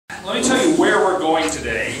let me tell you where we're going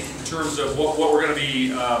today in terms of what we're going to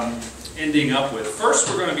be ending up with. First,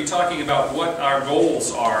 we're going to be talking about what our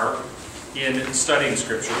goals are in studying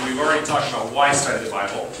Scripture. We've already talked about why study the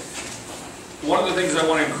Bible. One of the things I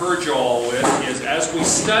want to encourage you all with is as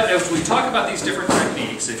we talk about these different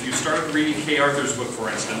techniques, if you started reading Kay Arthur's book,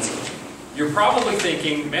 for instance, you're probably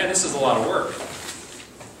thinking, man, this is a lot of work.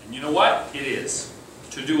 And you know what? It is.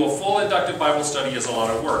 To do a full inductive Bible study is a lot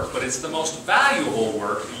of work, but it's the most valuable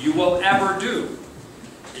work you will ever do.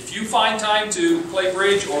 If you find time to play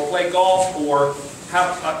bridge or play golf or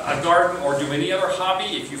have a garden or do any other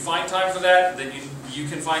hobby, if you find time for that, then you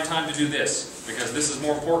can find time to do this, because this is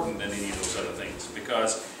more important than any of those other things.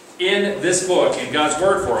 Because in this book, in God's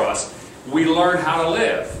Word for us, we learn how to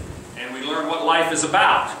live, and we learn what life is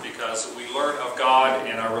about, because we learn of God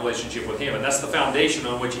and our relationship with Him. And that's the foundation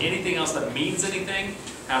on which anything else that means anything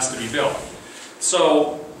has to be built.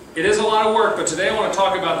 So, it is a lot of work, but today I want to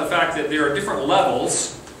talk about the fact that there are different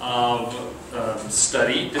levels of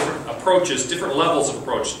study, different approaches, different levels of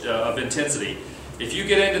approach, of intensity. If you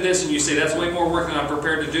get into this and you say, that's way more work than I'm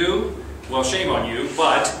prepared to do, well, shame on you,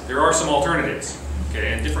 but there are some alternatives,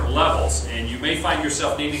 okay, and different levels. And you may find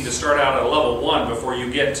yourself needing to start out at a level 1 before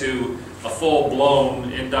you get to a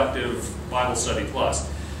full-blown inductive Bible study plus.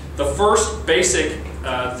 The first basic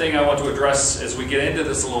thing I want to address as we get into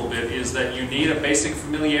this a little bit is that you need a basic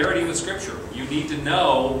familiarity with Scripture. You need to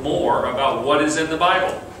know more about what is in the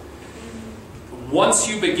Bible. Once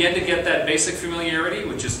you begin to get that basic familiarity,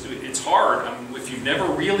 which is, it's hard. If you've never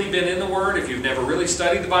really been in the Word, if you've never really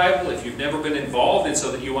studied the Bible, if you've never been involved in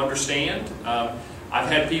so that you understand. I've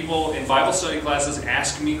had people in Bible study classes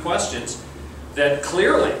ask me questions that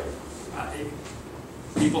clearly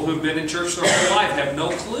people who've been in church their whole life have no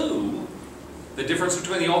clue the difference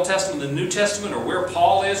between the Old Testament and the New Testament, or where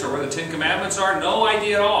Paul is, or where the Ten Commandments are. No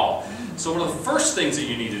idea at all. So one of the first things that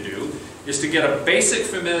you need to do is to get a basic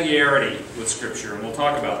familiarity with Scripture, and we'll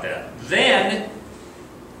talk about that. Then,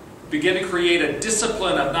 begin to create a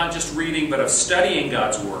discipline of not just reading, but of studying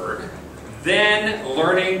God's Word. Then,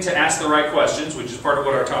 learning to ask the right questions, which is part of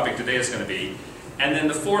what our topic today is going to be. And then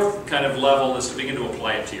the fourth kind of level is to begin to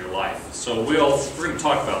apply it to your life. So we're going to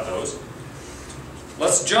talk about those.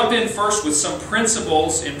 Let's jump in first with some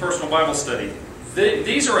principles in personal Bible study.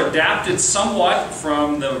 These are adapted somewhat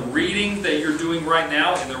from the reading that you're doing right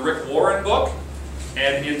now in the Rick Warren book.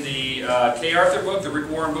 And in the Kay Arthur book, the Rick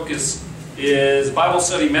Warren book is Bible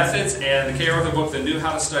Study Methods, and the Kay Arthur book, The New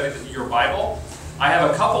How to Study Your Bible. I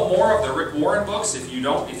have a couple more of the Rick Warren books if you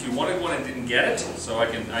wanted one and didn't get it, so I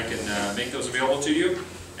can make those available to you.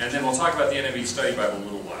 And then we'll talk about the NIV Study Bible in a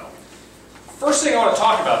little while. First thing I want to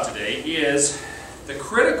talk about today is the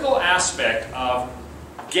critical aspect of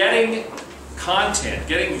getting content,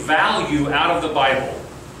 getting value out of the Bible.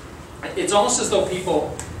 It's almost as though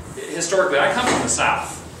people, historically, I come from the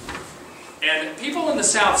South, and people in the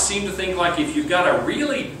South seem to think like if you've got a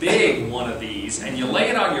really big one of these and you lay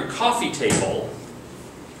it on your coffee table,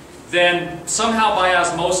 then somehow by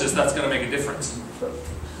osmosis that's going to make a difference.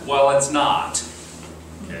 Well, it's not.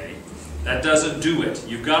 Okay? That doesn't do it.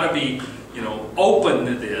 You've got to be, open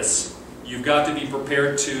to this. You've got to be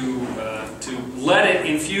prepared to let it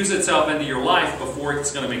infuse itself into your life before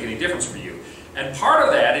it's going to make any difference for you. And part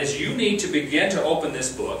of that is you need to begin to open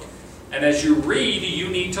this book, and as you read, you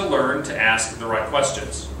need to learn to ask the right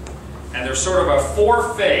questions. And there's sort of a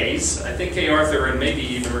 4-phase. I think Kay Arthur and maybe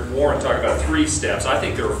even Rick Warren talk about 3 steps. I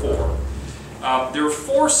think there are 4. There are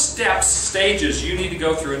 4 stages you need to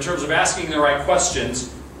go through in terms of asking the right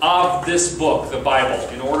questions of this book, the Bible,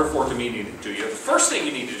 in order for it to mean anything to you. The first thing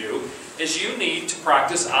you need to do is you need to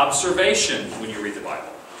practice observation when you read the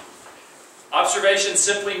Bible. Observation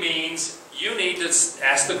simply means you need to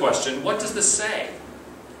ask the question, what does this say?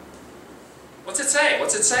 What's it say?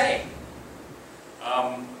 What's it saying?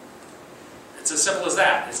 It's as simple as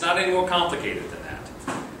that. It's not any more complicated than that.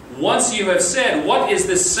 Once you have said, what is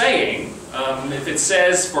this saying? If it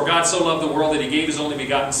says, for God so loved the world that He gave His only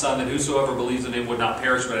begotten Son, that whosoever believes in Him would not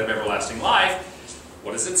perish but have everlasting life,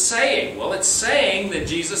 what is it saying? Well, it's saying that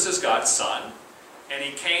Jesus is God's Son, and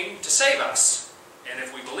He came to save us. And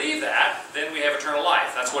if we believe that, then we have eternal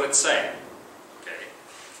life. That's what it's saying. Okay.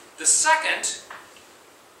 The second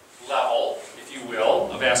level, if you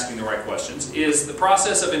will, of asking the right questions is the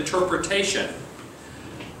process of interpretation.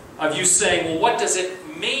 Of you saying, well, what does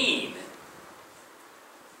it mean?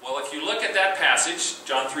 Well, if you look at that passage,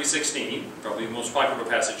 John 3:16, probably the most popular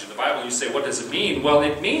passage in the Bible, you say, what does it mean? Well,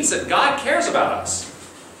 it means that God cares about us.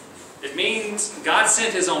 It means God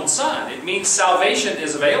sent His own Son. It means salvation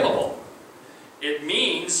is available. It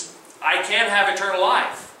means I can have eternal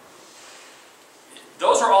life.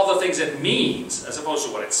 Those are all the things it means, as opposed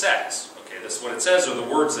to what it says. Okay, this is what it says, are the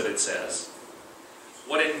words that it says.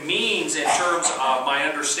 What it means in terms of my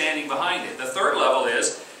understanding behind it. The third level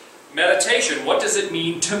is meditation. What does it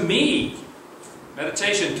mean to me?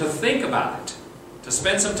 Meditation, to think about it. To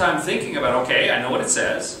spend some time thinking about, okay, I know what it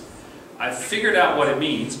says. I've figured out what it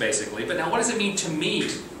means, basically, but now what does it mean to me?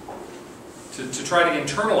 To try to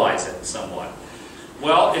internalize it somewhat.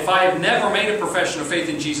 Well, if I have never made a profession of faith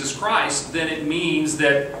in Jesus Christ, then it means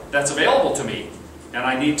that that's available to me. And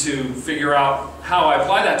I need to figure out how I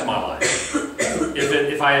apply that to my life.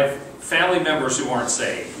 If I have family members who aren't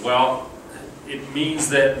saved, well, it means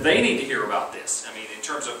that they need to hear about this. I mean, in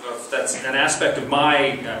terms of that's an aspect of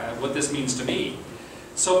my, what this means to me.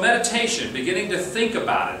 So meditation, beginning to think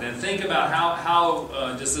about it and think about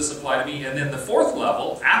how does this apply to me. And then the fourth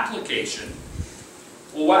level, application.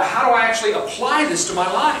 Well, how do I actually apply this to my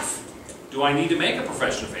life? Do I need to make a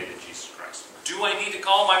profession of faith in Jesus Christ? Do I need to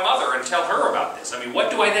call my mother and tell her about this? I mean,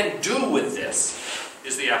 what do I then do with this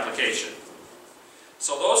is the application.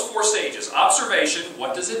 So those four stages. Observation,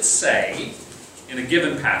 what does it say in a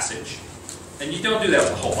given passage? And you don't do that with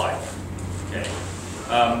the whole Bible. Okay?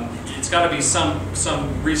 It's got to be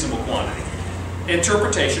some reasonable quantity.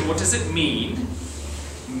 Interpretation, what does it mean?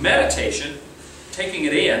 Meditation, taking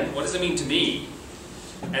it in, what does it mean to me?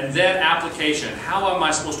 And then application, how am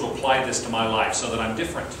I supposed to apply this to my life so that I'm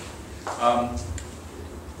different?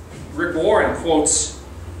 Rick Warren quotes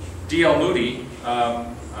D.L. Moody,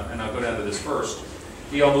 and I'll go down to this first.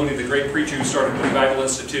 D.L. Moody, the great preacher who started Moody Bible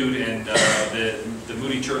Institute and the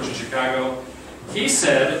Moody Church in Chicago, he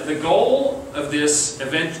said the goal of this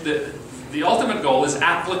event, the ultimate goal is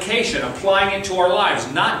application, applying it to our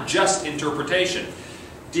lives, not just interpretation.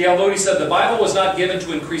 D.L. Moody said the Bible was not given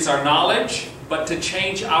to increase our knowledge, but to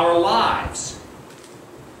change our lives.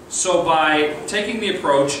 So by taking the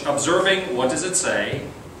approach, observing what does it say,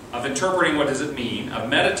 of interpreting what does it mean, of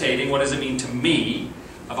meditating what does it mean to me,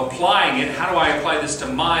 of applying it, how do I apply this to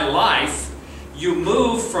my life, you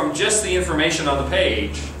move from just the information on the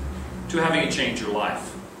page to having it change your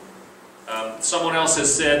life. Someone else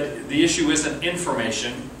has said the issue isn't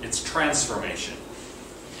information, it's transformation.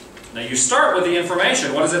 Now you start with the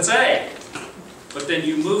information, what does it say? But then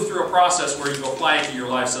you move through a process where you apply it to your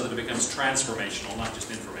life so that it becomes transformational, not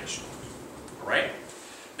just informational. Alright?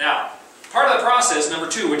 Now, part of the process, number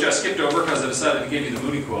 2, which I skipped over because I decided to give you the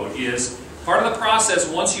Moody quote, is part of the process,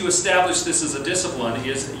 once you establish this as a discipline,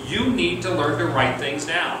 is you need to learn to write things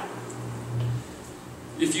down.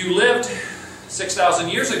 If you lived 6,000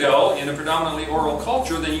 years ago in a predominantly oral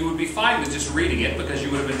culture, then you would be fine with just reading it because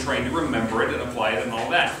you would have been trained to remember it and apply it and all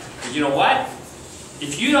that. But you know what?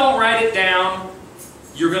 If you don't write it down,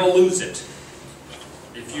 you're going to lose it.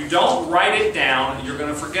 If you don't write it down, you're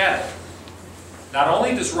going to forget it. Not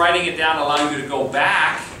only does writing it down allow you to go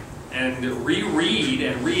back and reread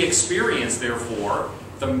and re-experience, therefore,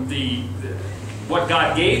 what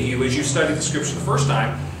God gave you as you studied the Scripture the first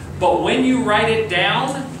time, but when you write it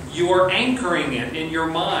down, you are anchoring it in your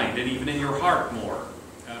mind and even in your heart more.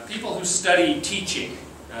 People who study teaching,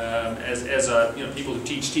 people who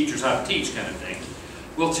teach teachers how to teach kind of thing,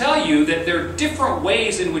 will tell you that there are different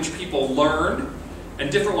ways in which people learn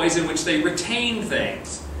and different ways in which they retain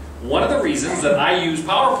things. One of the reasons that I use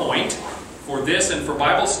PowerPoint for this and for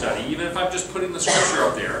Bible study, even if I'm just putting the Scripture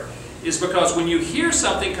up there, is because when you hear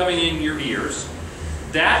something coming in your ears,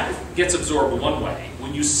 that gets absorbed one way.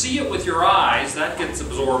 When you see it with your eyes, that gets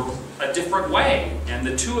absorbed a different way. And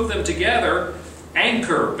the two of them together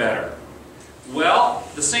anchor better. Well,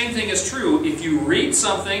 the same thing is true if you read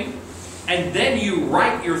something and then you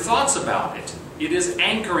write your thoughts about it. It is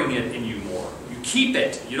anchoring it in you more. You keep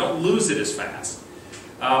it. You don't lose it as fast.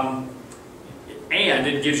 And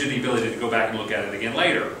it gives you the ability to go back and look at it again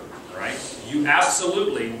later. Right? You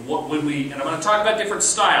absolutely, and I'm going to talk about different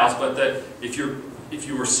styles, but that if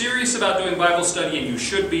you were serious about doing Bible study, and you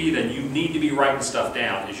should be, then you need to be writing stuff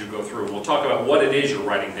down as you go through. We'll talk about what it is you're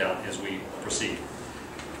writing down as we proceed.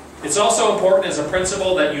 It's also important as a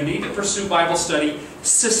principle that you need to pursue Bible study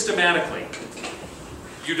systematically.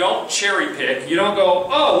 You don't cherry pick. You don't go,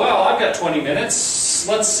 oh, well, I've got 20 minutes.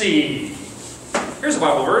 Let's see. Here's a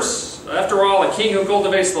Bible verse. After all, a king who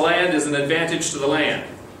cultivates the land is an advantage to the land.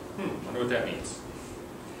 Wonder what that means.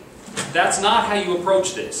 That's not how you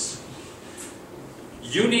approach this.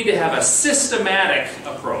 You need to have a systematic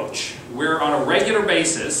approach where on a regular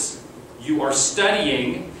basis you are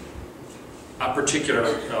studying a particular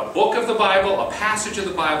book of the Bible, a passage of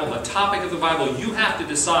the Bible, a topic of the Bible. You have to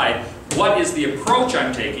decide what is the approach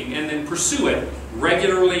I'm taking and then pursue it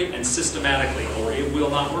regularly and systematically, or it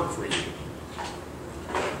will not work for you.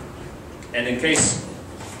 And in case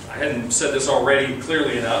I hadn't said this already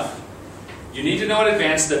clearly enough. You need to know in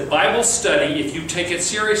advance that Bible study, if you take it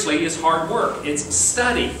seriously, is hard work. It's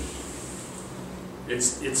study.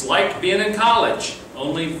 It's like being in college,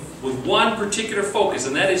 only with one particular focus,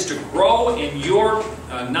 and that is to grow in your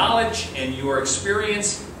knowledge and your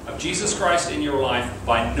experience of Jesus Christ in your life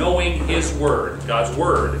by knowing His Word, God's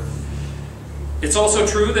Word. It's also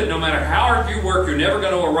true that no matter how hard you work, you're never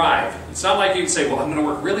going to arrive. It's not like you can say, well, I'm going to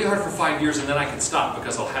work really hard for 5 years and then I can stop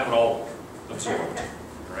because I'll have it all absorbed.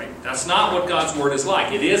 Right? That's not what God's Word is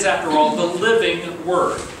like. It is, after all, the living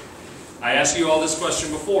Word. I asked you all this question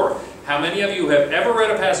before. How many of you have ever read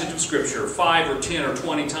a passage of Scripture 5 or 10 or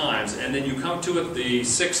 20 times, and then you come to it the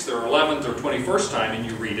 6th or 11th or 21st time and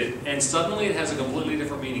you read it, and suddenly it has a completely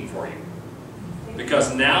different meaning for you?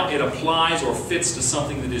 Because now it applies or fits to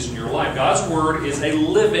something that is in your life. God's Word is a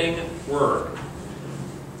living Word.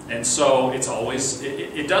 And so it's always,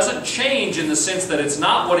 it doesn't change in the sense that it's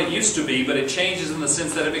not what it used to be, but it changes in the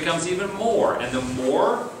sense that it becomes even more. And the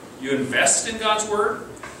more you invest in God's Word,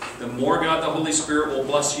 the more God the Holy Spirit will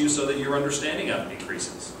bless you so that your understanding of it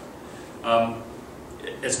increases.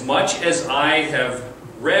 As much as I have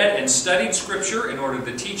read and studied Scripture in order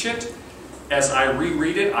to teach it, as I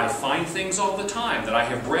reread it, I find things all the time that I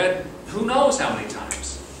have read who knows how many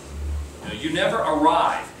times. You never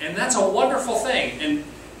arrive. And that's a wonderful thing. And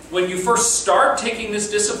when you first start taking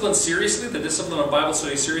this discipline seriously, the discipline of Bible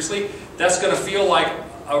study seriously, that's going to feel like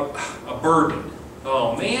a burden.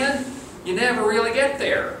 Oh man, you never really get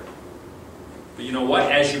there. But you know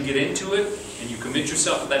what? As you get into it and you commit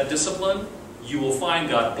yourself to that discipline, you will find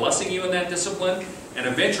God blessing you in that discipline, and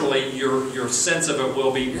eventually your sense of it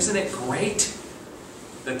will be, isn't it great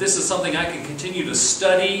that this is something I can continue to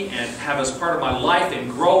study and have as part of my life and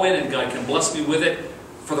grow in, and God can bless me with it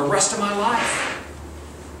for the rest of my life?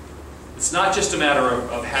 It's not just a matter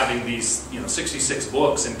of having these 66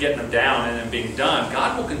 books and getting them down and then being done.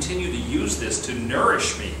 God will continue to use this to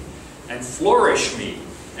nourish me and flourish me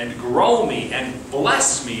and grow me and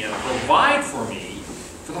bless me and provide for me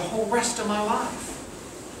for the whole rest of my life.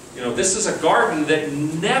 This is a garden that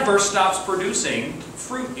never stops producing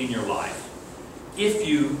fruit in your life if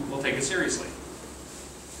you will take it seriously.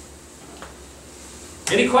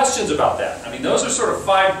 Any questions about that? I mean, those are sort of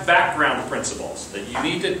 5 background principles that you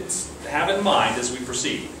need to have in mind as we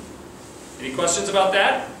proceed. Any questions about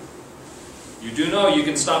that? You do know you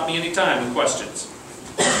can stop me anytime with questions.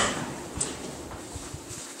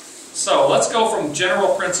 So let's go from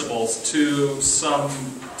general principles to some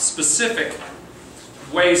specific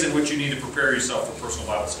ways in which you need to prepare yourself for personal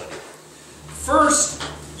Bible study. First,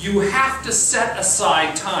 you have to set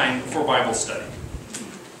aside time for Bible study.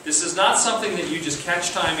 This is not something that you just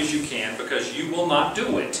catch time as you can, because you will not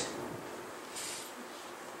do it.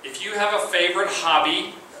 If you have a favorite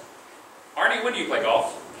hobby, Arnie, when do you play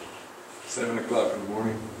golf? 7 o'clock in the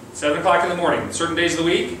morning. 7 o'clock in the morning. Certain days of the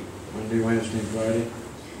week? Monday, Wednesday, and Friday.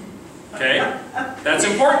 Okay? That's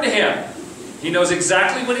important to him. He knows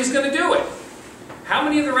exactly when he's going to do it. How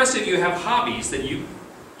many of the rest of you have hobbies that you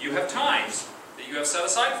have times that you have set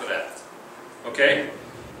aside for that? Okay?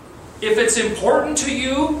 If it's important to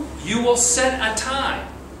you, you will set a time.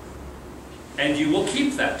 And you will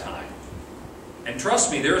keep that time. And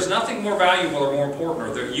trust me, there is nothing more valuable or more important,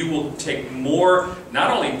 or that you will take more,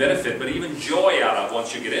 not only benefit, but even joy out of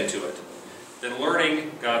once you get into it, than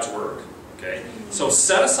learning God's Word. Okay? So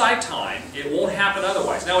set aside time. It won't happen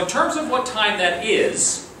otherwise. Now, in terms of what time that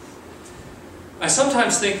is, I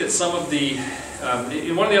sometimes think that some of the,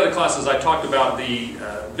 in one of the other classes I talked about the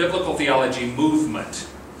biblical theology movement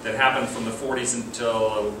that happened from the 40s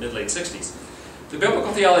until mid-late 60s. The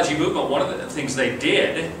biblical theology movement, one of the things they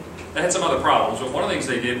did, they had some other problems, but one of the things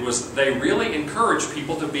they did was they really encouraged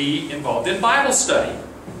people to be involved in Bible study.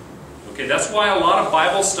 Okay, that's why a lot of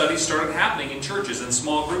Bible studies started happening in churches and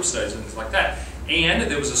small group studies and things like that. And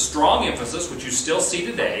there was a strong emphasis, which you still see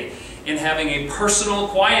today, in having a personal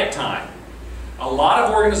quiet time. A lot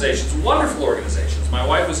of organizations, wonderful organizations, my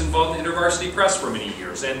wife was involved in InterVarsity Press for many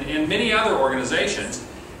years, and many other organizations,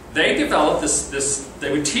 they developed this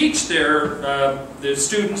they would teach their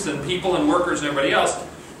students and people and workers and everybody else,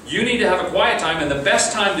 you need to have a quiet time, and the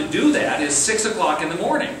best time to do that is 6 o'clock in the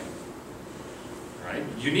morning. Right?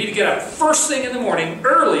 You need to get up first thing in the morning,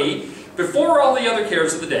 early, before all the other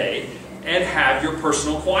cares of the day, and have your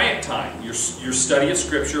personal quiet time, your study of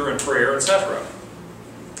Scripture and prayer, etc.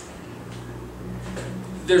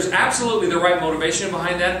 There's absolutely the right motivation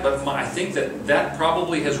behind that, but I think that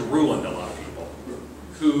probably has ruined a lot of people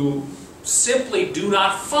who simply do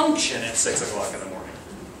not function at 6 o'clock in the morning.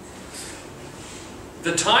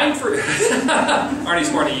 The time for...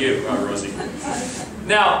 Arnie's more to you, Rosie.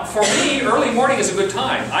 Now, for me, early morning is a good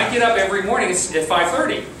time. I get up every morning at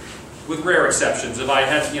 5:30, with rare exceptions. If I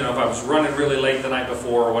had, if I was running really late the night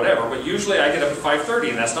before or whatever, but usually I get up at 5:30,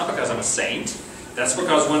 and that's not because I'm a saint. That's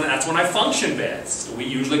because that's when I function best. We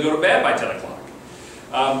usually go to bed by 10 o'clock.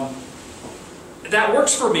 That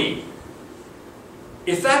works for me.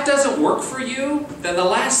 If that doesn't work for you, then the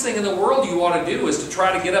last thing in the world you ought to do is to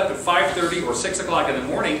try to get up at 5:30 or 6 o'clock in the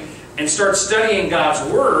morning and start studying God's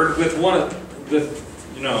Word with one of the,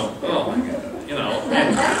 oh my God,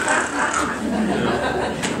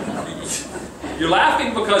 You're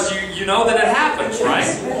laughing because you know that it happens, right?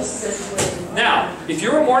 Now, if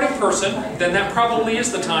you're a morning person, then that probably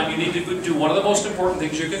is the time you need to do one of the most important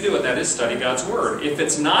things you can do, and that is study God's Word. If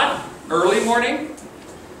it's not early morning,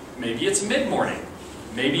 maybe it's mid-morning.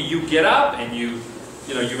 Maybe you get up and you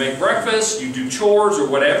make breakfast, you do chores or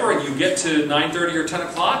whatever, and you get to 9:30 or 10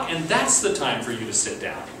 o'clock, and that's the time for you to sit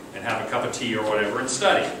down and have a cup of tea or whatever and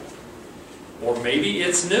study. Or maybe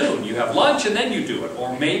it's noon, you have lunch and then you do it.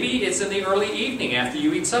 Or maybe it's in the early evening after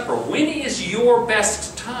you eat supper. When is your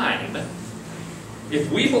best time?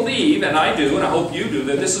 If we believe, and I do, and I hope you do,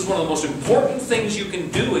 that this is one of the most important things you can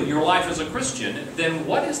do in your life as a Christian, then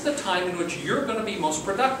what is the time in which you're going to be most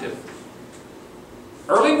productive?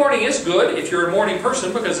 Early morning is good if you're a morning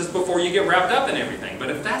person because it's before you get wrapped up in everything. But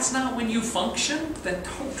if that's not when you function, then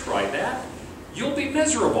don't try that. You'll be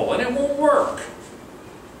miserable and it won't work.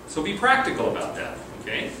 So be practical about that,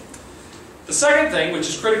 okay? The second thing, which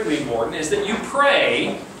is critically important, is that you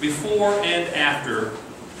pray before and after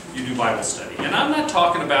you do Bible study. And I'm not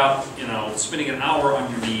talking about, spending an hour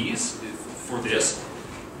on your knees for this.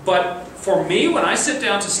 But for me, when I sit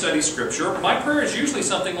down to study Scripture, my prayer is usually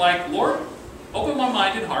something like, Lord, open my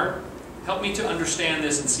mind and heart. Help me to understand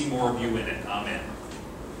this and see more of you in it. Amen.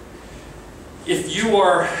 If you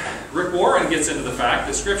are, Rick Warren gets into the fact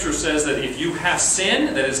that Scripture says that if you have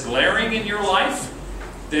sin that is glaring in your life,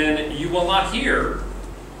 then you will not hear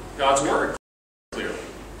God's Word clearly.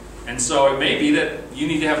 And so it may be that you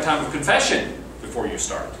need to have a time of confession before you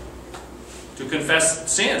start. To confess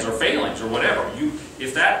sins or failings or whatever.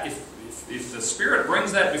 If the Spirit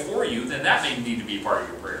brings that before you, then that may need to be part of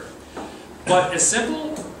your prayer. But a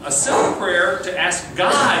simple prayer to ask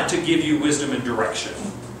God to give you wisdom and direction.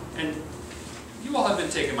 And you all have been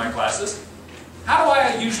taking my classes. How do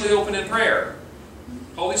I usually open in prayer?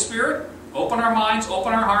 Holy Spirit, open our minds,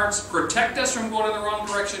 open our hearts, protect us from going in the wrong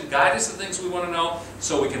direction, guide us to things we want to know,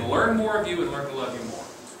 so we can learn more of you and learn to love you more.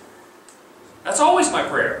 That's always my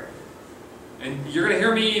prayer. And you're going to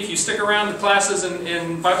hear me, if you stick around the classes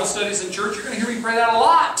and Bible studies in church, you're going to hear me pray that a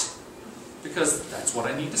lot. Because that's what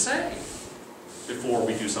I need to say before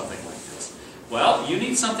we do something like this. Well, you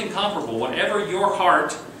need something comparable. Whatever your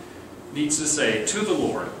heart needs to say to the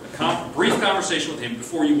Lord, a brief conversation with Him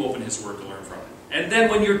before you open His Word to learn from it. And then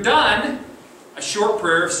when you're done, a short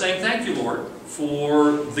prayer of saying, thank you, Lord,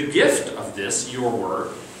 for the gift of this, your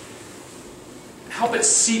Word. Help it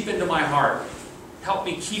seep into my heart. Help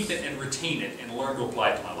me keep it and retain it and learn to apply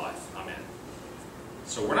it to my life. Amen.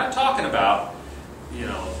 So we're not talking about,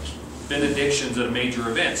 benedictions at major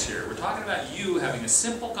events here. We're talking about you having a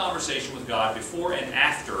simple conversation with God before and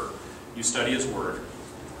after you study His Word.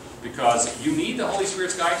 Because you need the Holy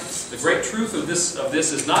Spirit's guidance. The great truth of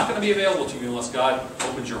this is not going to be available to you unless God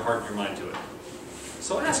opens your heart and your mind to it.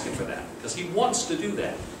 So ask Him for that, because He wants to do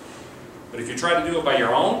that. But if you try to do it by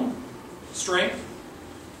your own strength,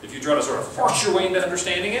 if you try to sort of force your way into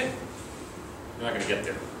understanding it, you're not going to get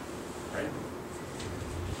there. Right?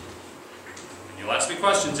 And you'll ask me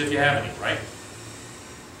questions if you have any, right?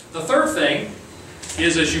 The third thing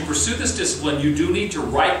is, as you pursue this discipline, you do need to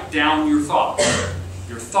write down your thoughts.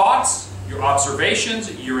 Your thoughts, your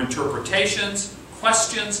observations, your interpretations,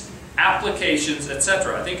 questions, applications,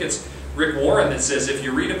 etc. I think it's Rick Warren that says if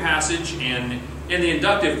you read a passage in the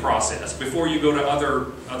inductive process, before you go to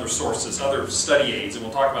other sources, other study aids, and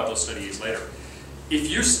we'll talk about those study aids later, if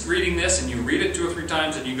you're reading this and you read it 2 or 3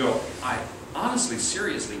 times and you go, I honestly,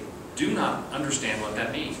 seriously do not understand what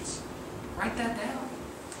that means, write that down.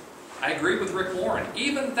 I agree with Rick Warren.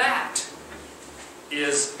 Even that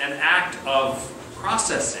is an act of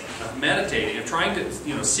processing, of meditating, of trying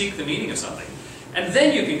to seek the meaning of something. And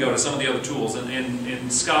then you can go to some of the other tools,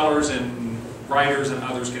 and scholars and writers and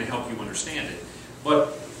others can help you understand it.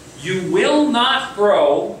 But you will not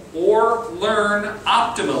grow or learn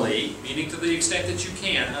optimally, meaning to the extent that you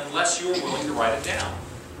can, unless you're willing to write it down.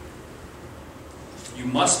 You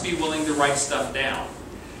must be willing to write stuff down.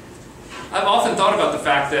 I've often thought about the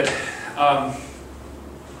fact that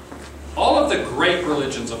all of the great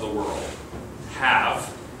religions of the world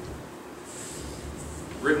have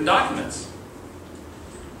written documents.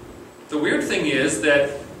 The weird thing is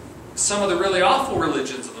that some of the really awful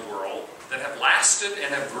religions in the world that have lasted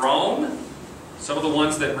and have grown, some of the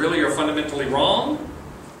ones that really are fundamentally wrong,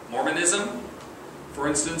 Mormonism, for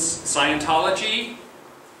instance, Scientology,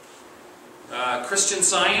 Christian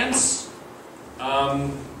Science,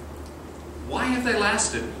 why have they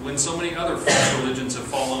lasted when so many other false religions have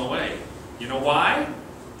fallen away? You know why?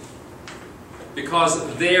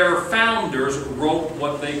 Because their founders wrote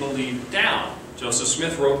what they believed down. Joseph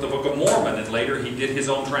Smith wrote the Book of Mormon, and later he did his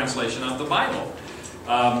own translation of the Bible.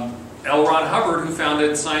 L. Ron Hubbard, who founded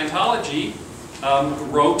Scientology,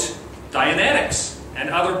 wrote Dianetics and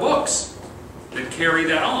other books that carry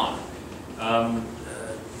that on.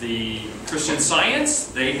 The Christian Science,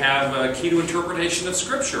 they have a Key to Interpretation of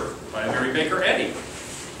Scripture by Mary Baker Eddy,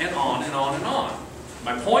 and on and on and on.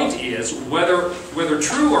 My point is, whether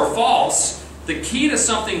true or false, the key to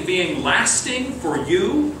something being lasting for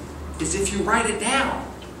you is if you write it down.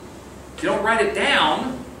 If you don't write it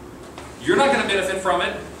down, you're not going to benefit from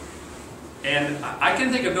it. And I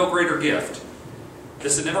can think of no greater gift.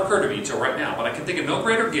 This had never occurred to me until right now, but I can think of no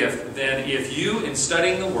greater gift than if you, in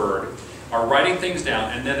studying the Word, are writing things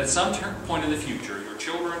down, and then at some point in the future, your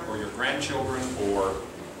children or your grandchildren or,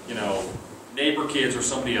 neighbor kids or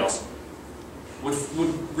somebody else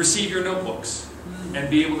would receive your notebooks and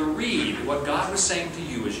be able to read what God was saying to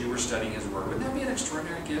you as you were studying His Word. Wouldn't that be an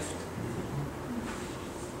extraordinary gift?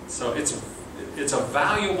 So it's a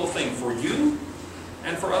valuable thing for you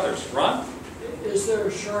and for others. Ron? Is there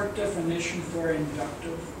a short definition for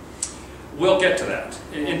inductive? We'll get to that.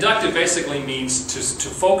 Inductive basically means to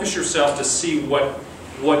focus yourself to see what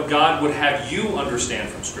God would have you understand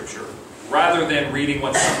from Scripture, rather than reading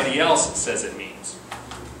what somebody else says it means.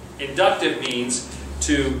 Inductive means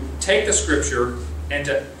to take the Scripture and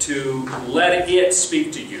to let it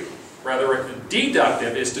speak to you. Rather,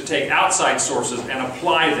 deductive is to take outside sources and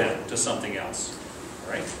apply them to something else.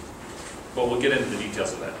 All right? But we'll get into the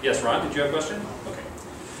details of that. Yes, Ron, did you have a question? Okay.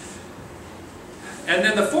 And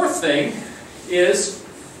then the fourth thing is,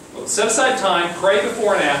 set aside time, pray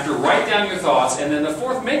before and after, write down your thoughts, and then the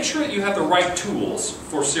fourth, make sure that you have the right tools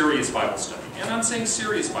for serious Bible study. And I'm saying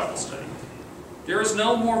serious Bible study. There is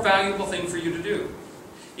no more valuable thing for you to do.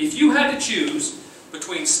 If you had to choose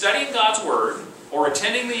between studying God's Word or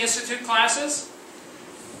attending the Institute classes,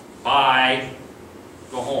 go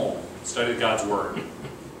home, study God's Word.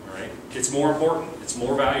 All right? It's more important. It's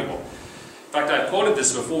more valuable. In fact, I've quoted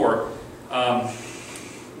this before.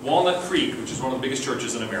 Walnut Creek, which is one of the biggest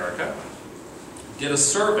churches in America, did a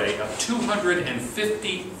survey of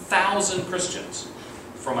 250,000 Christians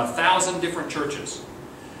from 1,000 different churches.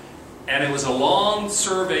 And it was a long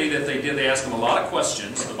survey that they did. They asked them a lot of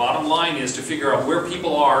questions. The bottom line is to figure out where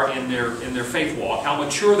people are in their faith walk, how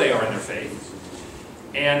mature they are in their faith,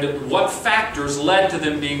 and what factors led to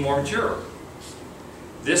them being more mature.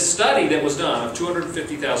 This study that was done of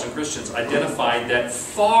 250,000 Christians identified that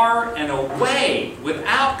far and away,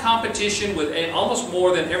 without competition, with almost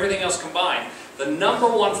more than everything else combined, the number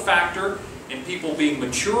one factor in people being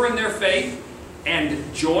mature in their faith and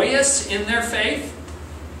joyous in their faith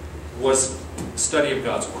was study of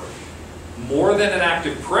God's Word. More than an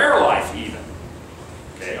active prayer life even.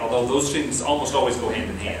 Okay? Although those things almost always go hand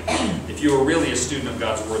in hand. If you are really a student of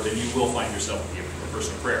God's Word, then you will find yourself to be a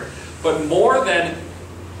person of prayer. But more than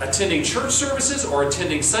attending church services or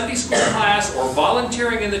attending Sunday school class or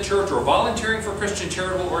volunteering in the church or volunteering for Christian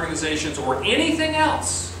charitable organizations or anything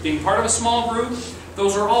else, being part of a small group,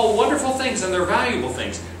 those are all wonderful things and they're valuable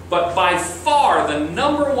things. But by far the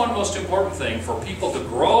number one most important thing for people to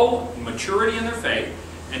grow in maturity in their faith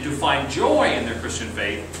and to find joy in their Christian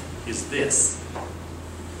faith is this: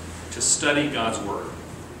 to study God's Word.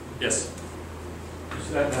 Yes? Is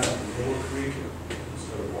that not Willow Creek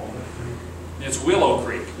instead of Walnut Creek? It's Willow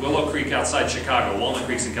Creek. Willow Creek outside Chicago. Walnut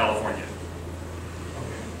Creek's in California.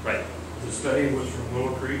 Okay. Right. The study was from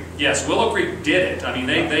Willow Creek? Yes, Willow Creek did it. I mean,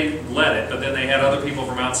 they led it, but then they had other people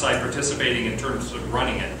from outside participating in terms of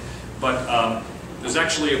running it. But there's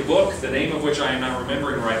actually a book, the name of which I am not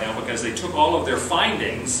remembering right now, because they took all of their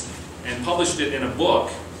findings and published it in a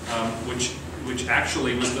book, which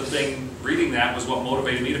actually was the thing. Reading that was what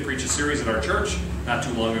motivated me to preach a series at our church not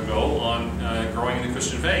too long ago on growing in the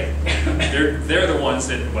Christian faith. They're the ones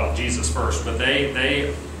that, well, Jesus first, but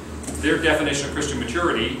their definition of Christian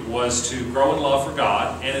maturity was to grow in love for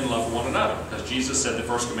God and in love for one another. Because Jesus said the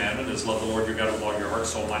first commandment is love the Lord your God with all your heart,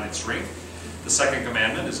 soul, mind, and strength. The second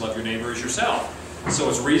commandment is love your neighbor as yourself. So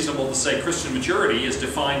it's reasonable to say Christian maturity is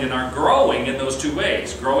defined in our growing in those two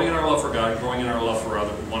ways. Growing in our love for God, growing in our love for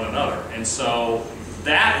one another. And so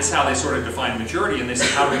that is how they sort of defined maturity, and they said,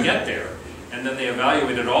 how do we get there? And then they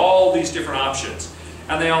evaluated all these different options.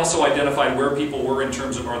 And they also identified where people were in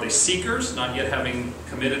terms of, are they seekers, not yet having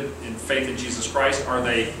committed in faith in Jesus Christ? Are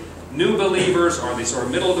they new believers? Are they sort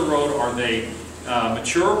of middle of the road? Are they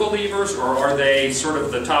mature believers? Or are they sort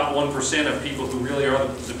of the top 1% of people who really are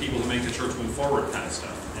the people who make the church move forward kind of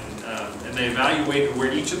stuff? And they evaluated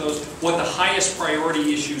where each of those, what the highest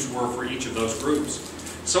priority issues were for each of those groups.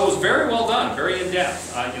 So it was very well done, very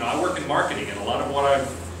in-depth. I work in marketing, and a lot of what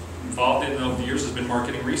I've involved in over the years has been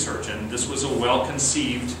marketing research, and this was a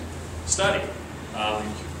well-conceived study.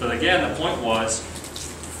 But again, the point was,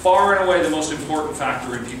 far and away the most important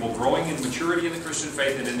factor in people growing in maturity in the Christian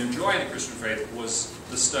faith and in their joy in the Christian faith was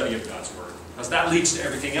the study of God's Word. Because that leads to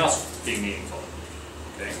everything else being meaningful.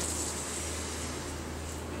 Okay?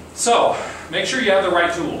 So, make sure you have the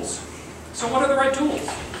right tools. So what are the right tools?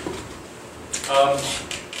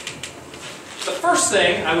 The first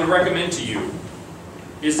thing I would recommend to you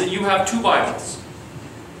is that you have 2 Bibles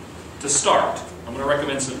to start. I'm going to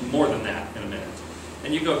recommend some more than that in a minute.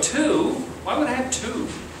 And you go, 2? Why would I have 2?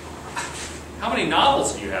 How many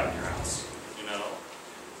novels do you have in your house? You know,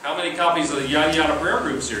 how many copies of the Yada Yada Prayer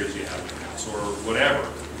Group series do you have in your house, or whatever?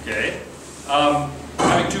 Okay,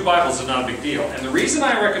 having 2 Bibles is not a big deal. And the reason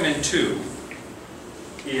I recommend 2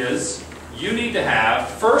 is you need to have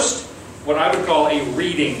first what I would call a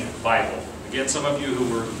reading Bible. Again, some of you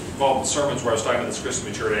who were involved in sermons where I was talking about this Christian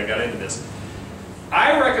maturity, I got into this.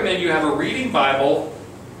 I recommend you have a reading Bible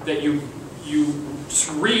that you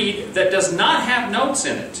read that does not have notes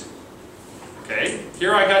in it. Okay?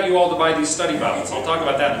 Here I got you all to buy these study Bibles. I'll talk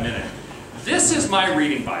about that in a minute. This is my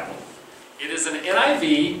reading Bible. It is an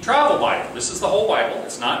NIV travel Bible. This is the whole Bible.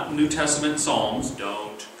 It's not New Testament Psalms.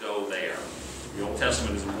 Don't go there. The Old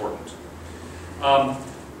Testament is important.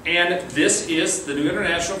 And this is the New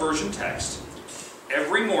International Version text.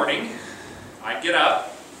 Every morning, I get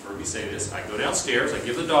up, heard me say this, I go downstairs, I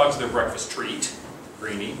give the dogs their breakfast treat,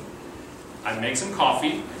 Greenie. I make some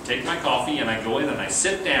coffee, I take my coffee, and I go in and I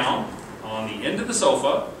sit down on the end of the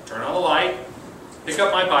sofa, turn on the light, pick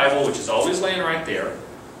up my Bible, which is always laying right there,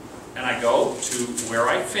 and I go to where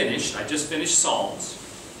I just finished Psalms,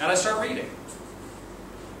 and I start reading.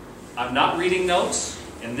 I'm not reading notes.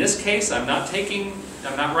 In this case, I'm not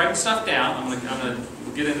writing stuff down. I'm going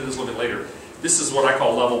to get into this a little bit later. This is what I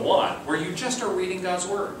call level 1, where you just are reading God's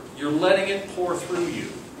Word. You're letting it pour through you.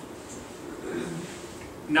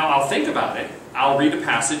 Now, I'll think about it. I'll read a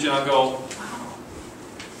passage and I'll go, wow,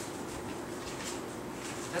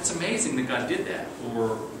 that's amazing that God did that.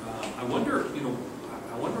 Or I wonder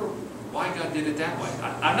why God did it that way.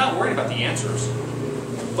 I'm not worried about the answers,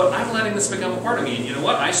 but I'm letting this become a part of me. And you know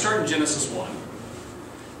what? I start in Genesis 1,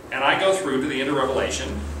 and I go through to the end of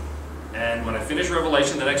Revelation. And when I finish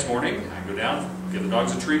Revelation the next morning, I go down, give the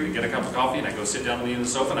dogs a treat, I get a cup of coffee, and I go sit down on the end of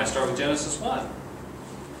the sofa, and I start with Genesis 1.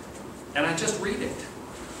 And I just read it.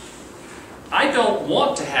 I don't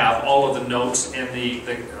want to have all of the notes and the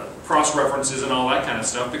cross-references and all that kind of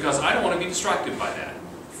stuff, because I don't want to be distracted by that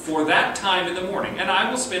for that time in the morning. And I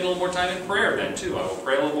will spend a little more time in prayer then, too. I will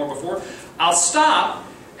pray a little more before. I'll stop,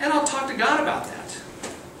 and I'll talk to God about that.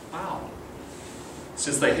 Wow.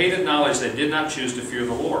 Since they hated knowledge, they did not choose to fear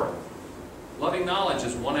the Lord. Loving knowledge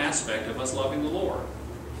is one aspect of us loving the Lord.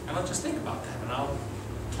 And I'll just think about that, and I'll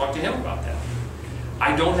talk to Him about that.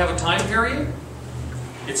 I don't have a time period.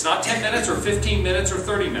 It's not 10 minutes or 15 minutes or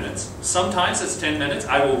 30 minutes. Sometimes it's 10 minutes.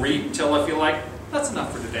 I will read until I feel like, that's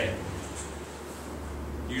enough for today.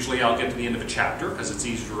 Usually I'll get to the end of a chapter, because it's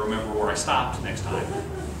easier to remember where I stopped next time.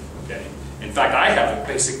 Okay. In fact, I have a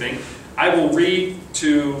basic thing. I will read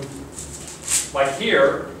to, like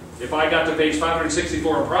here, if I got to page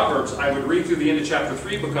 564 in Proverbs, I would read through the end of chapter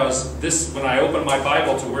 3, because this, when I open my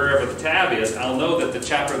Bible to wherever the tab is, I'll know that the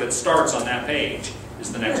chapter that starts on that page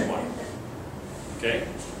is the next one. Okay?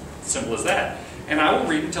 Simple as that. And I will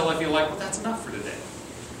read until I feel like, well, that's enough for today.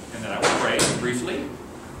 And then I will pray briefly,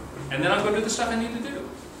 and then I'll go do the stuff I need to do.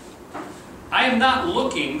 I am not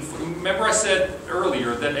looking for, remember I said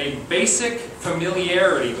earlier that a basic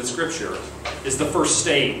familiarity with Scripture is the first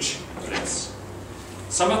stage of this.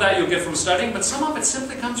 Some of that you'll get from studying, but some of it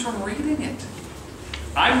simply comes from reading it.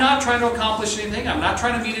 I'm not trying to accomplish anything. I'm not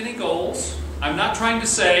trying to meet any goals. I'm not trying to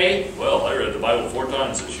say, well, I read the Bible 4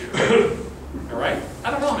 times this year. All right?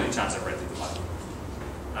 I don't know how many times I've read through the Bible.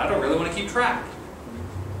 I don't really want to keep track.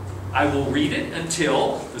 I will read it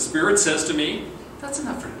until the Spirit says to me, that's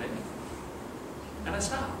enough for today. And I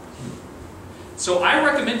stop. So I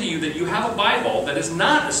recommend to you that you have a Bible that is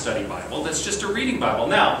not a study Bible, that's just a reading Bible.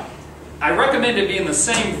 Now, I recommend it be in the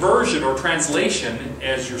same version or translation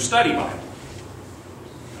as your study Bible.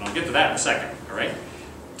 And I'll get to that in a second, all right?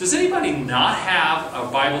 Does anybody not have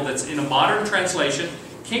a Bible that's in a modern translation?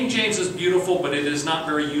 King James is beautiful, but it is not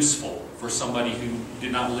very useful for somebody who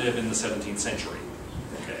did not live in the 17th century.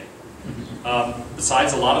 Okay.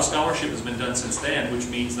 Besides, a lot of scholarship has been done since then, which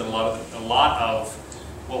means that a lot of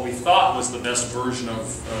what we thought was the best version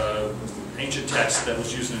of ancient text that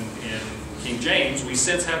was used in King James, we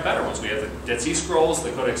since have better ones. We have the Dead Sea Scrolls,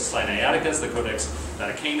 the Codex Sinaiticus, the Codex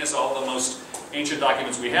Vaticanus, all the most ancient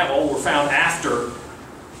documents we have, all were found after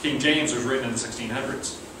King James was written in the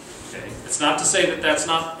 1600s. Okay, it's not to say that that's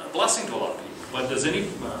not a blessing to a lot of people. But does any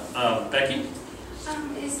Becky?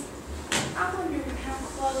 I wonder how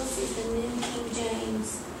close is the New King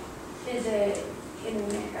James to the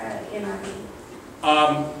NIV?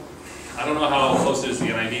 I don't know how close it is to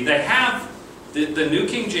the NIV. They have the New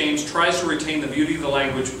King James tries to retain the beauty of the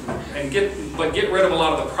language and get rid of a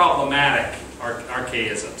lot of the problematic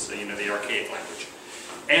archaisms, the archaic language.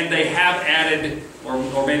 And they have added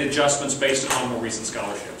or made adjustments based upon more recent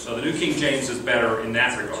scholarship. So the New King James is better in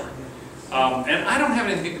that regard. And I don't have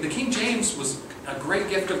anything. The King James was a great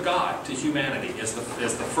gift of God to humanity as the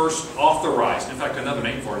first authorized. In fact, another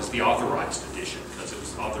name for it is the authorized edition, because it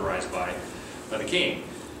was authorized by the king.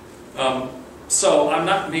 So I'm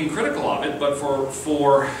not being critical of it, but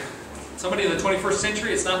for somebody in the 21st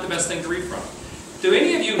century, it's not the best thing to read from. Do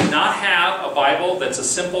any of you not have a Bible that's a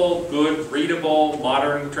simple, good, readable,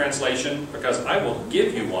 modern translation? Because I will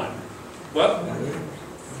give you one. What?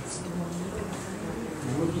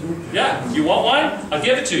 Yeah, you want one? I'll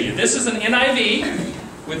give it to you. This is an NIV.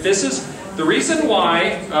 This is the reason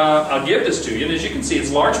why I'll give this to you. And as you can see,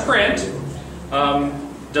 it's large print.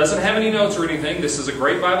 Doesn't have any notes or anything. This is a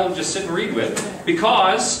great Bible to just sit and read with.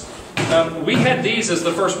 Because we had these as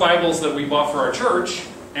the first Bibles that we bought for our church.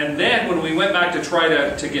 And then when we went back to try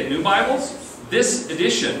to get new Bibles, this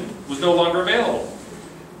edition was no longer available.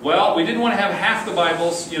 Well, we didn't want to have half the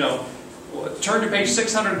Bibles, turn to page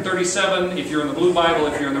 637 if you're in the blue Bible.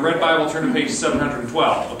 If you're in the red Bible, turn to page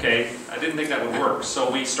 712. Okay, I didn't think that would work, so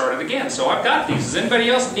we started again. So I've got these. Does anybody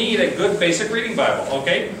else need a good basic reading Bible?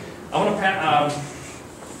 Okay, I want to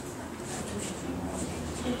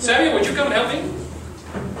Samuel, would you come and help me?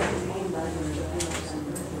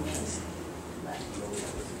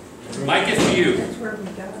 My gift to you.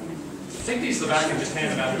 Take these to the back and just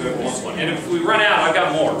hand them out to whoever wants one. And if we run out, I've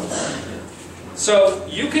got more. So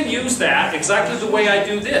you can use that exactly the way I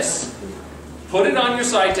do this. Put it on your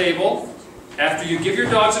side table after you give your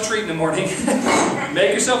dogs a treat in the morning.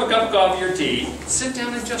 Make yourself a cup of coffee or tea. Sit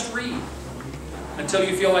down and just read until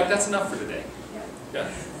you feel like that's enough for today. Yeah.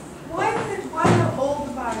 Why are all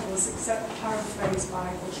the Bibles except the paraphrase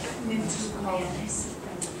Bibles written in two columns?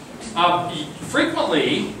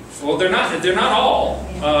 Frequently, well, they're not all.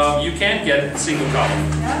 You can get single column,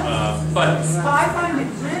 but I find it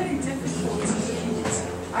really difficult to read.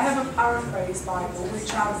 I have a paraphrase Bible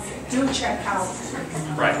which I do check out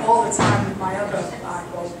all the time with my other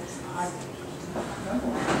Bible. I don't remember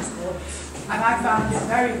what it's called, and I found it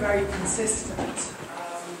very, very consistent.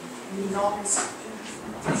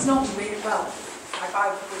 It's not really well. My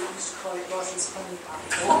Bible used to call it Ross's Funny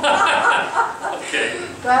Bible. okay.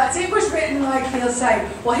 But it was written like he'll say,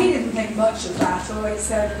 well, he didn't think much of that. Or it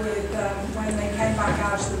said when they came back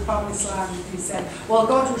out of the Promised Land, he said, well,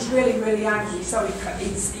 God was really, really angry, so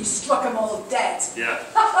he struck them all dead. Yeah.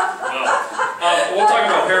 Well, we'll talk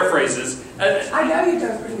about paraphrases. I know you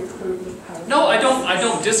don't really approve of paraphrases. No, I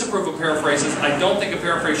don't disapprove of paraphrases. I don't think a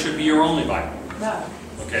paraphrase should be your only Bible. No.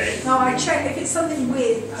 Okay. No, I check if it's something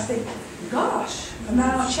weird. I think, gosh. And then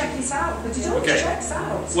I'll check this out, but it always checks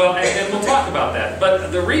out. Well, and we'll talk about that.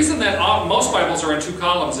 But the reason that most Bibles are in two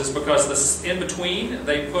columns is because this in between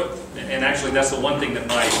they put, and actually that's the one thing that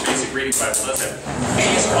my basic reading Bible does have.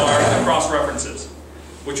 These are the cross references,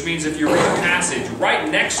 which means if you read a passage right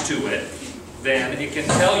next to it, then it can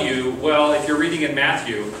tell you, well, if you're reading in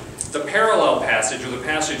Matthew, the parallel passage or the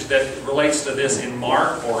passage that relates to this in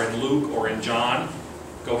Mark or in Luke or in John,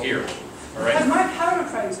 go here. All right. And my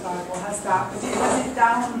paraphrase Bible has that, but it has it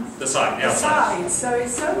down the side, so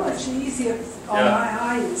it's so much easier on my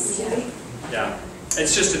eyes. See? Yeah,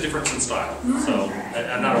 it's just a difference in style. So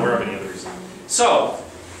I'm not aware of any other reason. So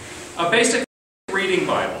a basic reading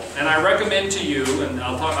Bible, and I recommend to you, and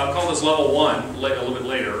I'll call this level 1 a little bit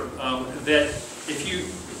later, that if you,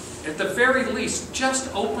 at the very least,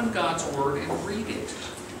 just open God's Word and read it,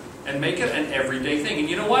 and make it an everyday thing. And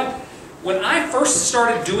you know what? When I first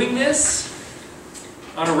started doing this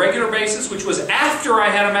on a regular basis, which was after I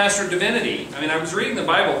had a Master of Divinity, I mean, I was reading the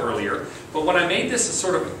Bible earlier, but when I made this a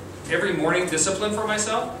sort of every morning discipline for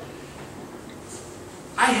myself,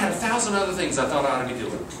 I had 1,000 other things I thought I ought to be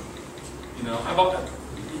doing.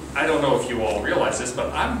 I don't know if you all realize this,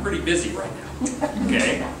 but I'm pretty busy right now.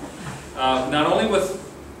 Okay, not only with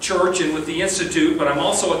church and with the Institute, but I'm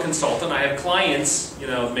also a consultant. I have clients, you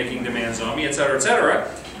know, making demands on me, etc.,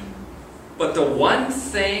 etc. But the one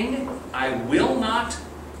thing I will not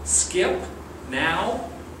skip now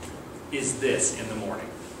is this in the morning.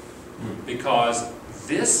 Because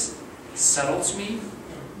this settles me,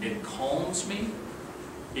 it calms me,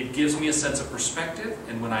 it gives me a sense of perspective,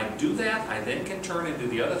 and when I do that, I then can turn and do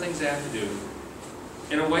the other things I have to do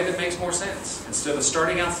in a way that makes more sense, instead of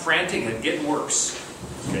starting out frantic and getting worse.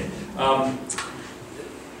 Okay.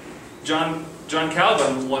 John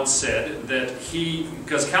Calvin once said that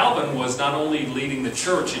because Calvin was not only leading the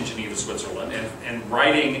church in Geneva, Switzerland, and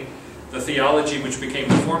writing the theology which became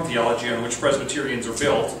Reformed theology on which Presbyterians are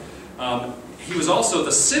built, he was also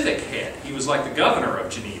the civic head. He was like the governor of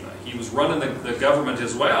Geneva. He was running the government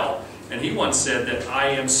as well. And he once said that I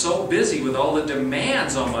am so busy with all the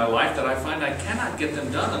demands on my life that I find I cannot get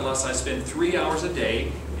them done unless I spend 3 hours a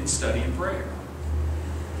day in study and prayer.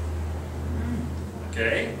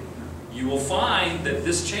 Okay? You will find that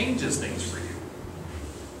this changes things for you.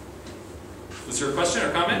 Was there a question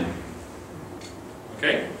or comment?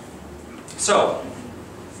 Okay? So,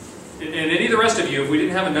 and any of the rest of you, if we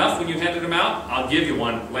didn't have enough when you handed them out, I'll give you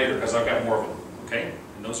one later because I've got more of them. Okay?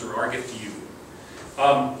 And those are our gift to you.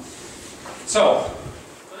 Where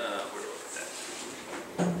do I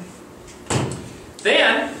put that?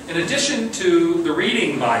 Then, in addition to the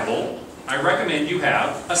reading Bible, I recommend you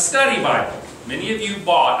have a study Bible. Many of you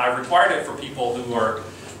bought, I required it for people who are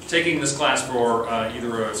taking this class for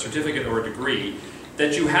either a certificate or a degree,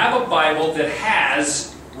 that you have a Bible that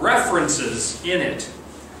has references in it.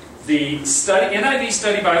 The NIV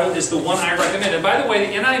Study Bible is the one I recommend. And by the way,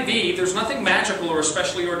 the NIV, there's nothing magical or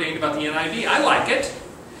especially ordained about the NIV. I like it.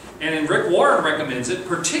 And Rick Warren recommends it,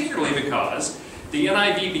 particularly because the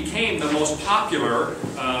NIV became the most popular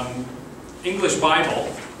English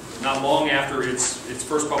Bible not long after its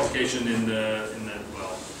first publication in the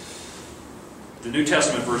New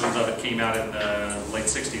Testament versions of it came out in the late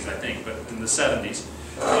 60s, I think, but in the 70s.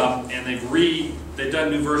 And they've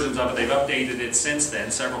done new versions of it. They've updated it since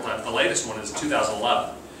then several times. The latest one is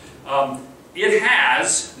 2011. It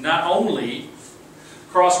has not only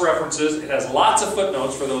cross-references, it has lots of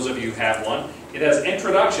footnotes for those of you who have one. It has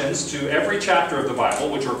introductions to every chapter of the Bible,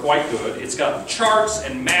 which are quite good. It's got charts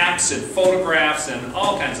and maps and photographs and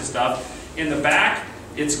all kinds of stuff. In the back,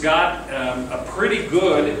 it's got a pretty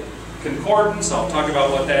good concordance, I'll talk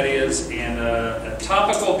about what that is, and a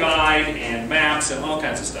topical guide and maps and all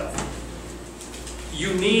kinds of stuff.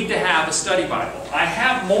 You need to have a study Bible. I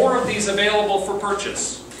have more of these available for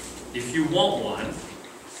purchase if you want one.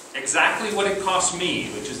 Exactly what it costs me,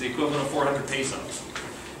 which is the equivalent of 400 pesos.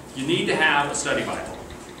 You need to have a study Bible.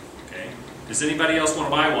 Okay? Does anybody else want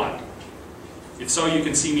to buy one? If so, you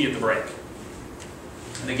can see me at the break.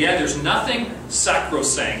 And again, there's nothing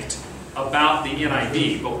sacrosanct about the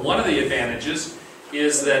NIV, but one of the advantages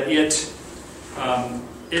is that it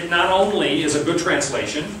not only is a good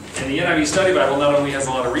translation, and the NIV Study Bible not only has a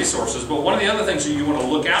lot of resources, but one of the other things that you want to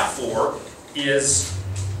look out for is,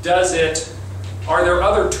 are there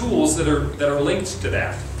other tools that are linked to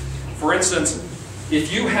that? For instance,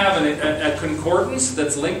 if you have a concordance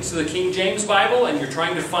that's linked to the King James Bible and you're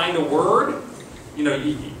trying to find a word,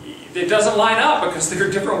 it doesn't line up because there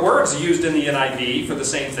are different words used in the NIV for the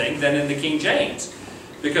same thing than in the King James.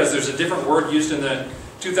 Because there's a different word used in the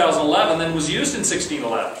 2011 than was used in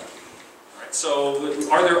 1611. Right, so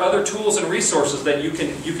are there other tools and resources that you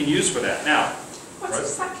can use for that? Now, what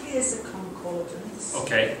exactly is a concordance?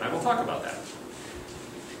 Okay, I will talk about that.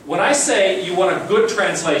 When I say you want a good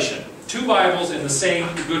translation, two Bibles in the same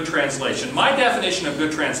good translation, my definition of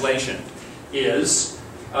good translation is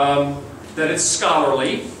that it's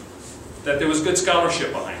scholarly, that there was good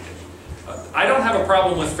scholarship behind it. I don't have a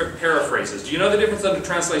problem with paraphrases. Do you know the difference between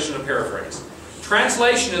translation and paraphrase?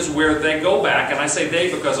 Translation is where they go back, and I say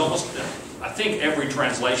they because I think every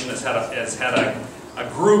translation has had a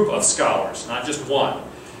group of scholars, not just one.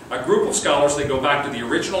 A group of scholars, they go back to the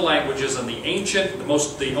original languages and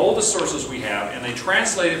the oldest sources we have, and they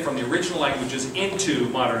translate it from the original languages into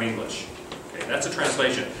modern English. Okay, that's a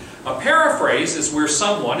translation. A paraphrase is where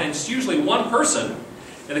someone, and it's usually one person.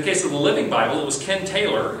 In the case of the Living Bible, it was Ken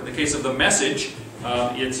Taylor. In the case of the Message,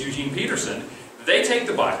 it's Eugene Peterson. They take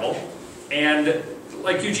the Bible, and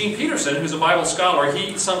like Eugene Peterson, who's a Bible scholar,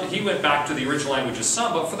 he went back to the original languages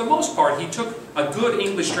some, but for the most part, he took a good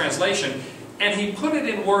English translation and he put it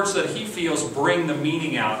in words that he feels bring the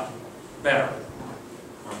meaning out better.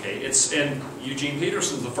 Okay, and Eugene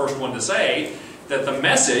Peterson's the first one to say that the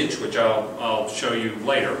Message, which I'll show you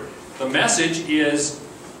later, the Message is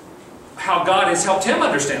how God has helped him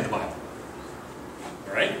understand the Bible.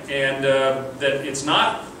 All right? And that it's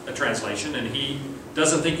not a translation, and he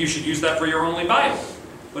doesn't think you should use that for your only Bible.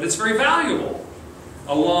 But it's very valuable,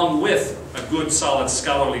 along with a good, solid,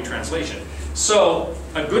 scholarly translation. So,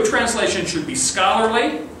 a good translation should be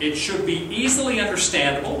scholarly, it should be easily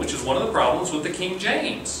understandable, which is one of the problems with the King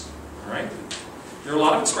James. All right? There are a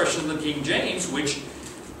lot of expressions in the King James which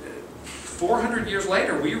 400 years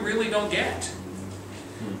later we really don't get.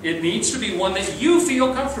 It needs to be one that you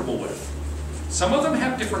feel comfortable with. Some of them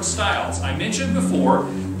have different styles. I mentioned before,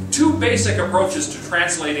 two basic approaches to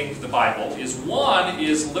translating the Bible is one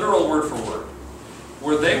is literal word for word,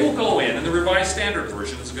 where they will go in, and the Revised Standard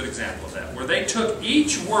Version is a good example of that, where they took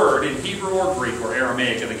each word in Hebrew or Greek or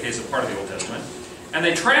Aramaic in the case of part of the Old Testament, and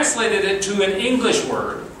they translated it to an English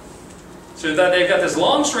word, so that they've got this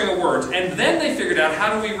long string of words, and then they figured out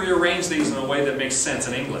how do we rearrange these in a way that makes sense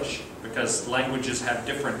in English, because languages have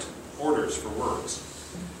different orders for words.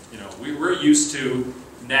 You know, we're used to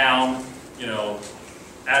noun, you know,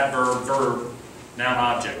 adverb, verb, noun,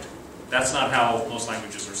 object. That's not how most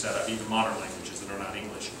languages are set up, even modern languages that are not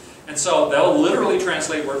English. And so they'll literally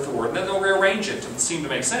translate word for word, and then they'll rearrange it to seem to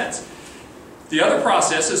make sense. The other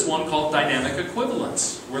process is one called dynamic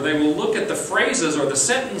equivalence, where they will look at the phrases or the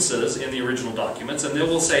sentences in the original documents, and they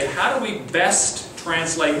will say, how do we best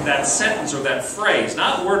translate that sentence or that phrase,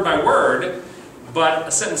 not word by word, but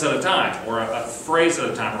a sentence at a time, or a phrase at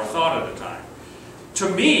a time, or a thought at a time. To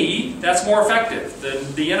me, that's more effective.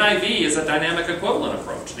 The NIV is a dynamic equivalent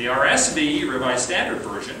approach. The RSV, Revised Standard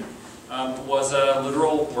Version, was a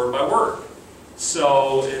literal word by word.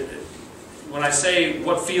 So when I say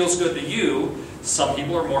what feels good to you, some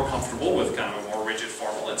people are more comfortable with kind of a more rigid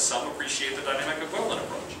formal, and some appreciate the dynamic equivalent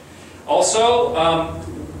approach. Also,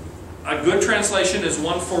 a good translation is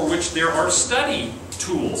one for which there are study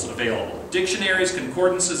tools available. Dictionaries,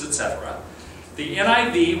 concordances, etc. The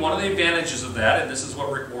NIV, one of the advantages of that, and this is what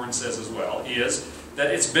Rick Warren says as well, is that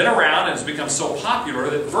it's been around and it's become so popular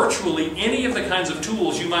that virtually any of the kinds of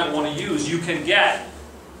tools you might want to use, you can get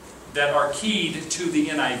that are keyed to the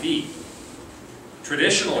NIV.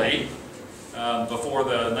 Traditionally, before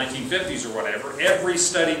the 1950s or whatever, every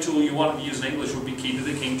study tool you wanted to use in English would be keyed to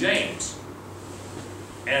the King James.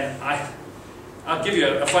 And I'll give you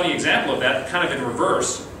a funny example of that, kind of in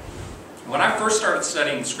reverse. When I first started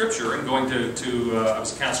studying Scripture and going to I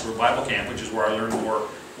was a counselor at Bible camp, which is where I learned more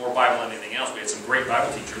Bible than anything else. We had some great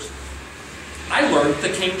Bible teachers. I learned the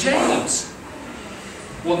King James.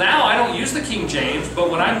 Well, now I don't use the King James,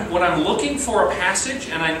 but when I'm looking for a passage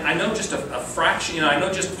and I know just a fraction, you know, I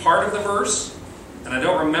know just part of the verse, and I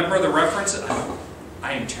don't remember the references.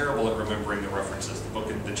 I am terrible at remembering the references, the book,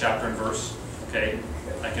 the chapter and verse. Okay,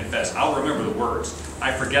 I confess. I'll remember the words.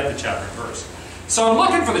 I forget the chapter and verse. So I'm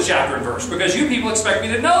looking for the chapter and verse because you people expect me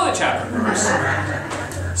to know the chapter and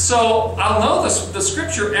verse. So I'll know the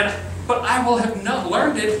scripture, but I will have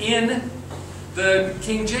learned it in the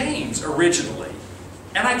King James originally.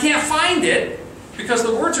 And I can't find it because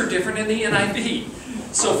the words are different in the NIV.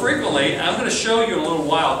 So frequently, I'm going to show you in a little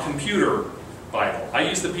while computer Bible. I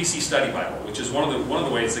use the PC Study Bible, which is one of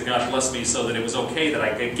the ways that God blessed me so that it was okay that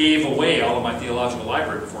I gave away all of my theological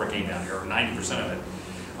library before I came down here, or 90% of it.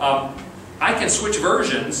 I can switch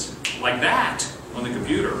versions like that on the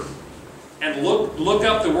computer and look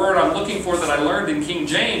up the word I'm looking for that I learned in King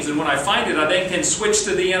James, and when I find it, I then can switch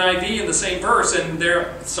to the NIV in the same verse, and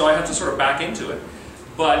so I have to sort of back into it.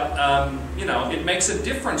 But, you know, it makes a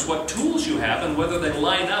difference what tools you have and whether they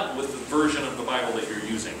line up with the version of the Bible that you're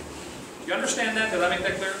using. Do you understand that? Did I make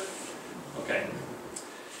that clear? Okay.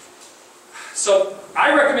 So,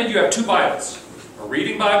 I recommend you have two Bibles. A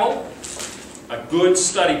reading Bible, a good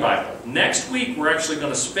study Bible. Next week, we're actually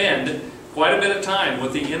going to spend quite a bit of time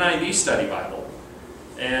with the NIV Study Bible.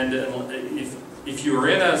 And if you're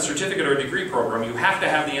in a certificate or a degree program, you have to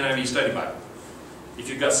have the NIV Study Bible. If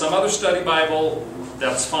you've got some other study Bible,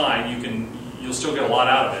 that's fine. You'll still get a lot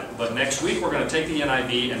out of it. But next week, we're going to take the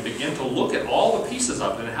NIV and begin to look at all the pieces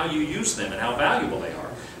of it and how you use them and how valuable they are.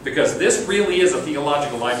 Because this really is a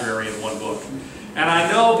theological library in one book. And I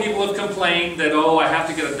know people have complained that, oh, I have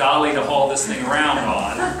to get a dolly to haul this thing around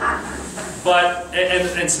on. But,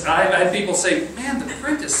 and I've had people say, man, the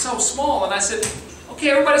print is so small. And I said, okay,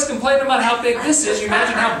 everybody's complaining about how big this is. You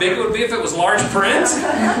imagine how big it would be if it was large print?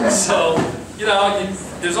 So, you know,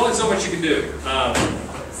 there's only so much you can do.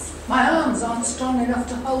 My arms aren't strong enough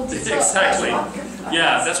to hold it Exactly.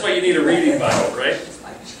 Yeah, that's why you need a reading Bible, right?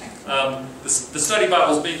 The study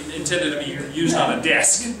Bible is intended to be used on a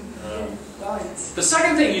desk. The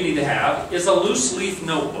second thing you need to have is a loose leaf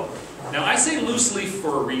notebook. Now I say loose leaf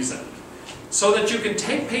for a reason. So that you can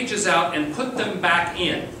take pages out and put them back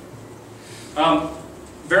in.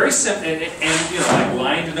 very simple, and like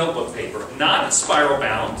lined notebook paper, not spiral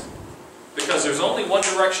bound, because there's only one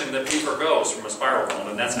direction that paper goes from a spiral bound,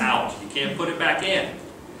 and that's out. You can't put it back in.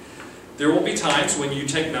 There will be times when you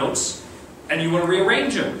take notes and you want to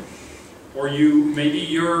rearrange them. Or maybe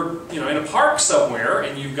you're in a park somewhere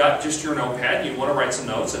and you've got just your notepad and you want to write some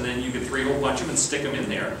notes, and then you can 3-hole punch them and stick them in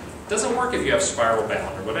there. It doesn't work if you have spiral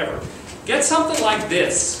bound or whatever. Get something like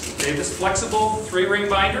this. Okay, this flexible 3-ring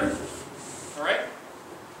binder. All right?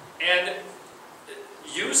 And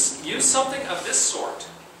use something of this sort.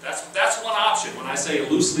 That's one option when I say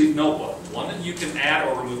loose leaf notebook. One that you can add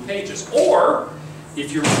or remove pages. Or,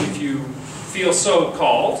 if you feel so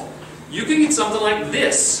called, you can get something like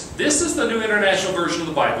this. This is the New International Version of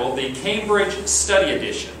the Bible, the Cambridge Study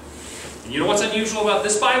Edition. And you know what's unusual about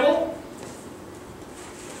this Bible?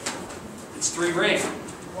 It's 3-ring.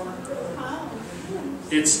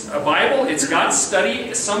 It's a Bible, it's got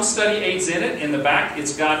some study aids in it. In the back,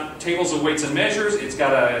 it's got tables of weights and measures, it's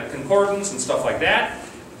got a concordance and stuff like that.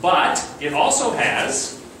 But it also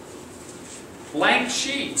has blank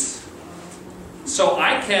sheets. So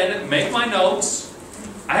I can make my notes.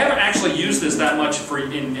 I haven't actually used this that much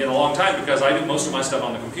in a long time because I do most of my stuff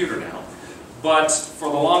on the computer now. But for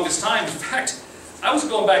the longest time, in fact, I was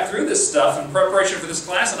going back through this stuff in preparation for this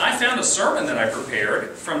class, and I found a sermon that I prepared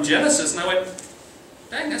from Genesis, and I went,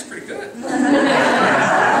 dang, that's pretty good. I'm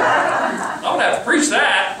going to have to preach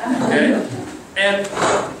that. Okay? And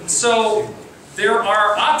so there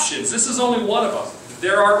are options. This is only one of them.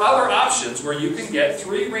 There are other options where you can get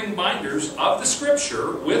 3-ring binders of the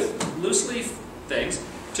Scripture with loose leaf things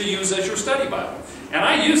to use as your study Bible. And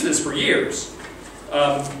I used this for years,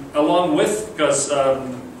 along with, because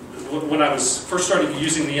when I was first starting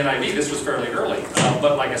using the NIV, this was fairly early.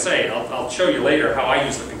 But like I say, I'll show you later how I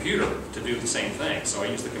use the computer to do the same thing. So I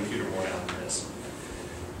use the computer more now than this.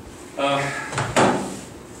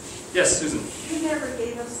 Yes, Susan? You never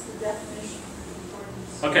gave us the definition of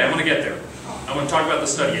concordance. Okay, I'm going to get there. I'm going to talk about the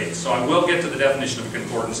study aids. So I will get to the definition of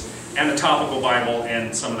concordance and the topical Bible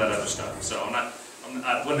and some of that other stuff. So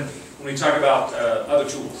when we talk about other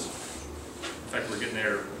tools. In fact, we're getting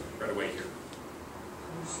there right away here.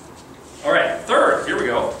 All right, third, here we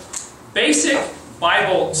go. Basic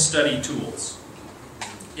Bible study tools.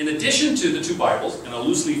 In addition to the 2 Bibles and a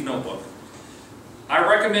loose leaf notebook, I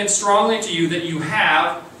recommend strongly to you that you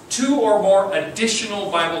have 2 or more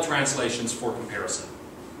additional Bible translations for comparison.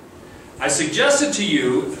 I suggested to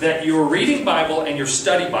you that your reading Bible and your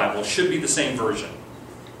study Bible should be the same version.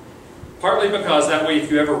 Partly because that way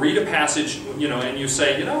if you ever read a passage, and you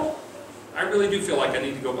say, I really do feel like I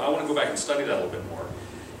want to go back and study that a little bit more.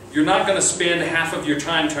 You're not going to spend half of your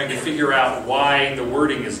time trying to figure out why the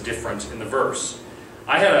wording is different in the verse.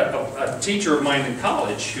 I had a teacher of mine in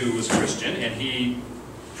college who was Christian, and he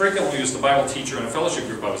frequently was the Bible teacher in a fellowship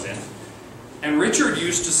group I was in. And Richard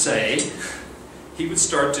used to say, he would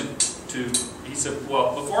start he said,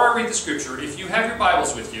 well, before I read the Scripture, if you have your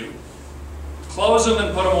Bibles with you, close them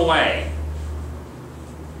and put them away.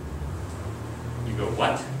 You go,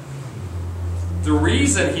 what? The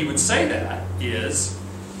reason he would say that is,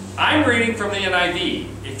 I'm reading from the NIV.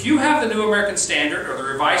 If you have the New American Standard or the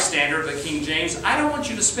Revised Standard or the King James, I don't want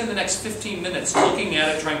you to spend the next 15 minutes looking at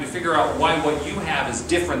it, trying to figure out why what you have is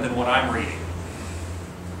different than what I'm reading.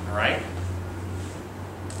 All right?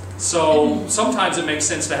 So sometimes it makes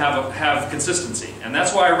sense to have consistency. And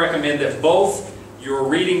that's why I recommend that both your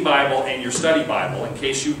reading Bible and your study Bible, in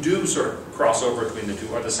case you do sort of cross over between the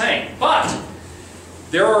two, are the same. But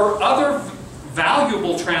there are other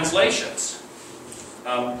valuable translations.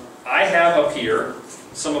 I have up here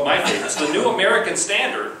some of my favorites. The New American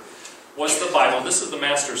Standard was the Bible. This is the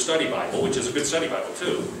Master Study Bible, which is a good study Bible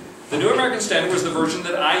too. The New American Standard was the version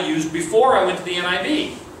that I used before I went to the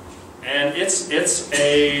NIV. And it's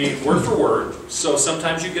a word for word, so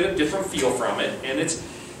sometimes you get a different feel from it. And it's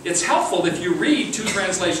helpful if you read 2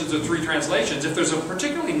 translations or 3 translations. If there's a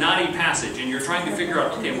particularly knotty passage and you're trying to figure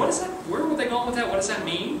out, okay, what is that? Where were they going with that? What does that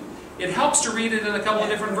mean? It helps to read it in a couple of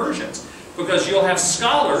different versions, because you'll have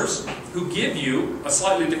scholars who give you a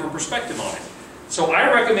slightly different perspective on it. So I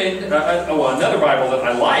recommend, another Bible that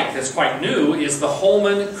I like that's quite new is the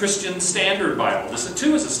Holman Christian Standard Bible. This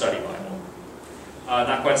too is a study Bible.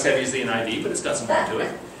 Not quite as heavy as the NIV, but it's got some more to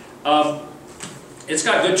it. It's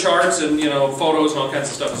got good charts and photos and all kinds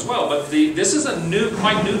of stuff as well. But this is a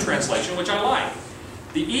quite new translation, which I like.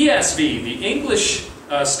 The ESV, the English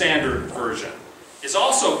Standard Version, is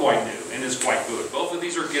also quite new and is quite good. Both of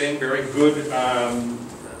these are getting very good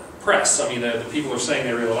press. I mean, the people are saying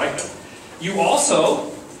they really like them. You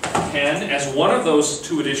also can, as one of those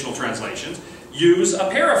 2 additional translations, use a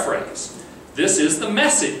paraphrase. This is the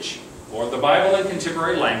Message. or The Bible in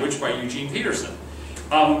Contemporary Language by Eugene Peterson.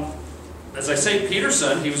 As I say,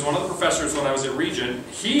 Peterson, he was one of the professors when I was at Regent.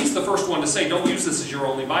 He's the first one to say, don't use this as your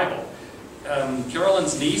only Bible.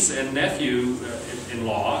 Carolyn's niece and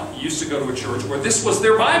nephew-in-law used to go to a church where this was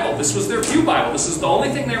their Bible. This was their pew Bible. This is the only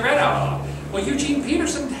thing they read out of. Well, Eugene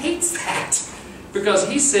Peterson hates that because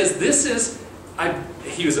he says this is...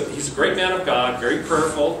 he's a great man of God, very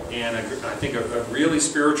prayerful, and I think a really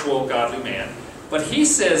spiritual, godly man. But he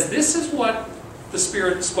says this is what the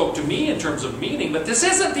Spirit spoke to me in terms of meaning, but this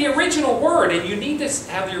isn't the original word, and you need to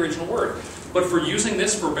have the original word. But for using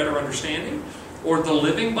this for better understanding, or the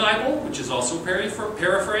Living Bible, which is also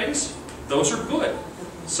paraphrase, those are good.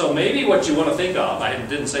 So maybe what you want to think of, I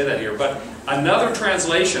didn't say that here, but another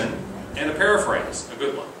translation and a paraphrase, a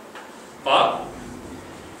good one. Bob?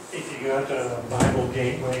 If you go to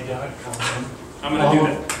BibleGateway.com, I'm going to do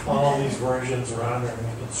that. All these versions are on there, and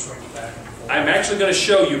you can switch back and forth. I'm actually going to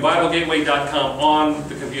show you BibleGateway.com on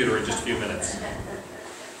the computer in just a few minutes.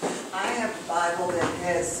 I have a Bible that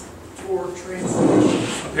has 4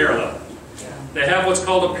 translations. A parallel. They have what's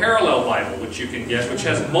called a parallel Bible, which you can get, which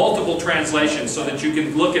has multiple translations so that you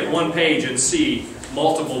can look at one page and see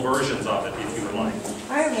multiple versions of it if you would like.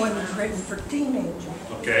 I have one that's written for teenagers.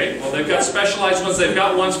 Okay, well they've got specialized ones. They've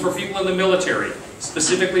got ones for people in the military,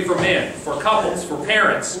 specifically for men, for couples, for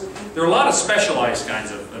parents. There are a lot of specialized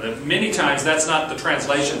kinds of, many times that's not the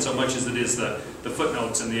translation so much as it is the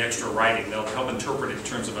footnotes and the extra writing. They'll help interpret it in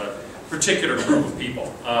terms of a particular group of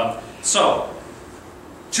people. So,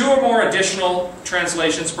 2 or more additional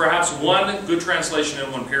translations, perhaps one good translation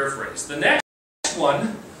and one paraphrase. The next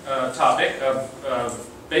one, topic of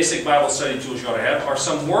basic Bible study tools you ought to have are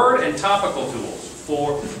some word and topical tools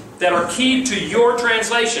that are key to your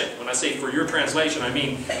translation. When I say for your translation, I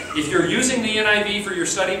mean if you're using the NIV for your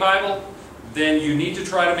study Bible, then you need to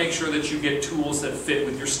try to make sure that you get tools that fit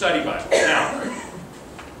with your study Bible. Now,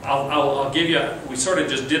 I'll give you, we sort of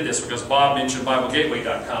just did this because Bob mentioned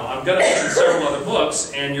BibleGateway.com. I'm going to mention several other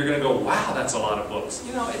books, and you're going to go, wow, that's a lot of books.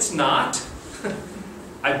 You know, it's not.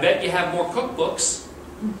 I bet you have more cookbooks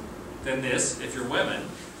than this if you're women.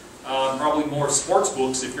 Probably more sports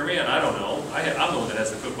books if you're men. I don't know. I'm the one that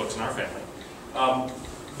has the cookbooks in our family.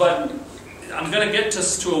 But I'm going to get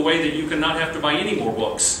to a way that you cannot have to buy any more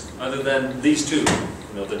books other than these 2. You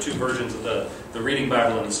know, the 2 versions of the Reading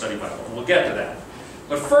Bible and the Study Bible. We'll get to that.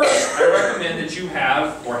 But first, I recommend that you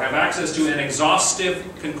have or have access to an exhaustive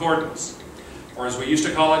concordance. Or as we used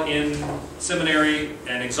to call it in seminary,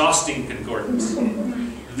 an exhausting concordance.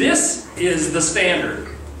 This is the standard.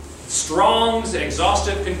 Strong's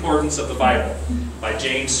Exhaustive Concordance of the Bible by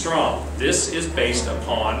James Strong. This is based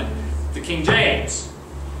upon the King James.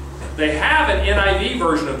 They have an NIV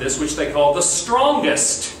version of this which they call the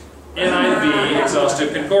strongest NIV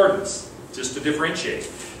Exhaustive Concordance, just to differentiate.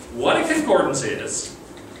 What a concordance is,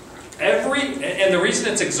 and the reason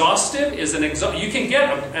it's exhaustive is you can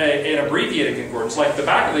get an abbreviated concordance, like the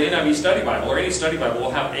back of the NIV Study Bible or any study Bible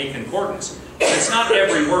will have a concordance. It's not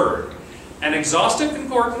every word. An exhaustive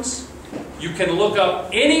concordance, you can look up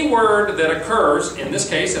any word that occurs, in this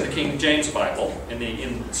case in the King James Bible, in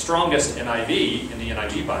the strongest NIV, in the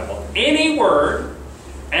NIV Bible, any word,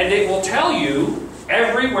 and it will tell you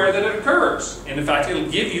everywhere that it occurs. And in fact, it'll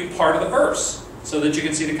give you part of the verse so that you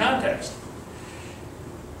can see the context.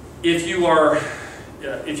 If you're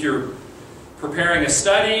preparing a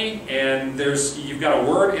study and you've got a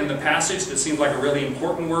word in the passage that seems like a really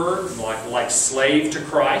important word, like slave to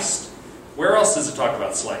Christ, where else does it talk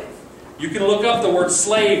about slave? You can look up the word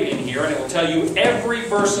slave in here and it will tell you every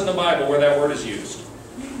verse in the Bible where that word is used.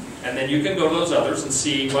 And then you can go to those others and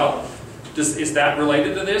see, well, is that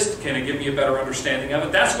related to this? Can it give me a better understanding of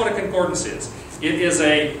it? That's what a concordance is. It is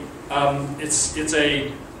it's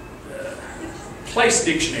a place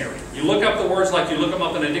dictionary. You look up the words like you look them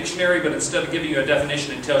up in a dictionary, but instead of giving you a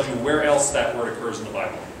definition, it tells you where else that word occurs in the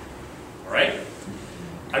Bible. All right?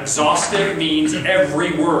 Exhaustive means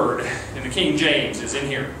every word in the King James is in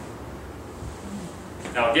here.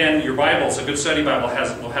 Now again, your Bible, a good study Bible,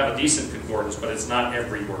 will have a decent concordance, but it's not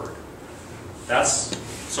every word.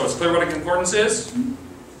 So it's clear what a concordance is?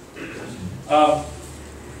 Can't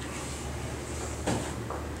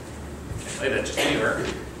lay that just anywhere.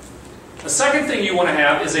 The second thing you want to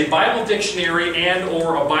have is a Bible dictionary and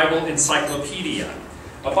or a Bible encyclopedia.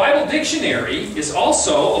 A Bible dictionary is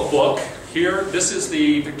also a book. Here, this is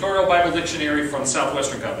the Pictorial Bible Dictionary from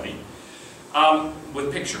Southwestern Company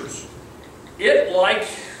with pictures. It, like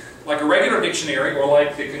a regular dictionary or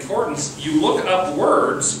like the concordance, you look up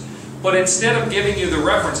words, but instead of giving you the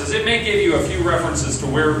references, it may give you a few references to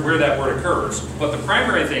where that word occurs. But the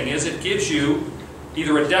primary thing is it gives you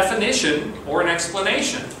either a definition or an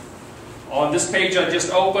explanation. On this page I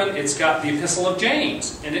just opened, it's got the Epistle of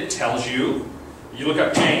James, and it tells you, you look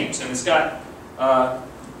up James, and it's got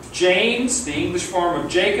James, the English form of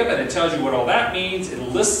Jacob, and it tells you what all that means. It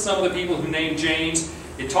lists some of the people who named James.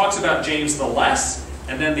 It talks about James the Less,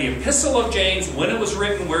 and then the Epistle of James, when it was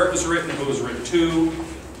written, where it was written, who it was written to.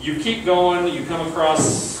 You keep going, you come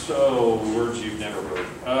across, words you've never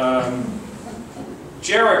heard.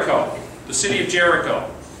 Jericho, the city of Jericho.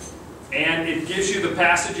 And it gives you the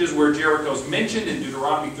passages where Jericho is mentioned in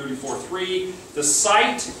Deuteronomy 34:3. The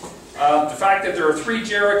site, the fact that there are 3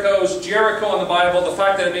 Jerichos, Jericho in the Bible, the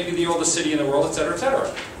fact that it may be the oldest city in the world, etc.,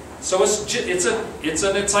 etc. So it's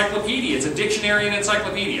an encyclopedia. It's a dictionary and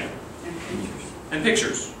encyclopedia. And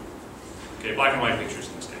pictures. Okay, black and white pictures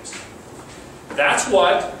in this case. That's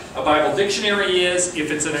what a Bible dictionary is.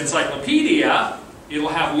 If it's an encyclopedia, it'll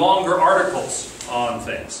have longer articles on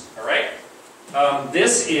things. All right?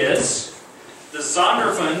 This is the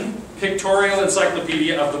Zondervan Pictorial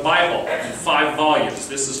Encyclopedia of the Bible in 5 volumes.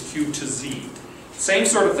 This is Q to Z. Same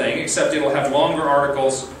sort of thing, except it'll have longer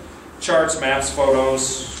articles, charts, maps,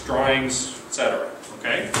 photos, drawings, etc.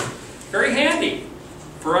 Okay? Very handy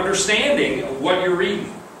for understanding what you're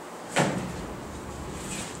reading.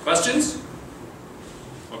 Questions?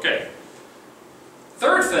 Okay.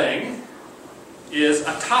 Third thing is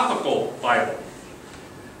a topical Bible.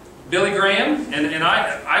 Billy Graham, and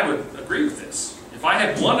I would agree with this. If I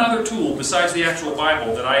had one other tool besides the actual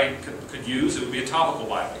Bible that I could use, it would be a topical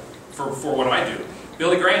Bible for what I do.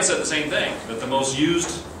 Billy Graham said the same thing, that the most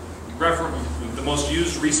used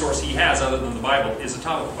resource he has other than the Bible is a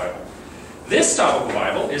topical Bible. This topical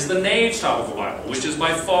Bible is the Nave's topical Bible, which is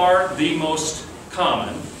by far the most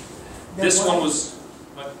common. This one was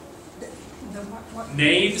what?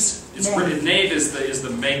 Nave's. Nave is the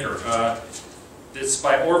maker. It's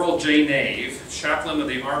by Orville J. Nave, Chaplain of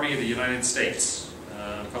the Army of the United States,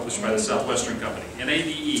 published by the Southwestern Company,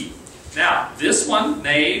 N-A-V-E. Now, this one,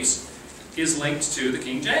 Nave's, is linked to the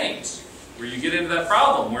King James, where you get into that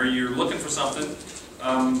problem where you're looking for something.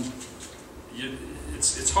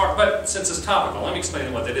 It's hard, but since it's topical, let me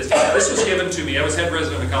explain what that is. This was given to me. I was head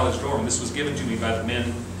resident of the college dorm. This was given to me by the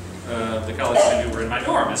men, the college men who were in my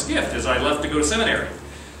dorm as a gift as I left to go to seminary.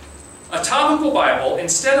 A topical Bible,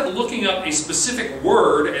 instead of looking up a specific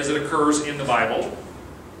word as it occurs in the Bible,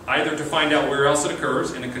 either to find out where else it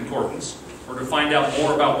occurs in a concordance, or to find out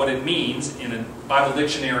more about what it means in a Bible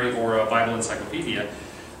dictionary or a Bible encyclopedia,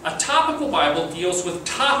 a topical Bible deals with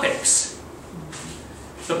topics.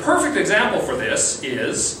 The perfect example for this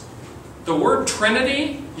is the word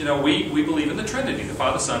Trinity. You know, we believe in the Trinity, the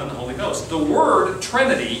Father, Son, and the Holy Ghost. The word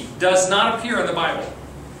Trinity does not appear in the Bible.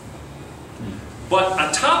 But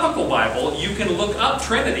a topical Bible, you can look up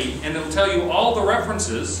Trinity and it'll tell you all the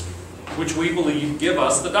references which we believe give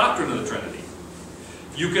us the doctrine of the Trinity.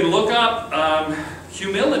 You can look up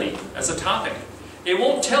humility as a topic. It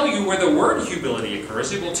won't tell you where the word humility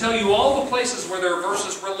occurs. It will tell you all the places where there are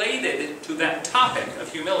verses related to that topic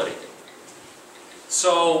of humility.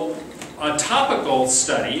 So a topical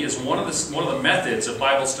study is one of the methods of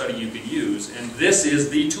Bible study you can use, and this is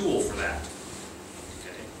the tool for that.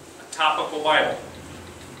 Topical Bible.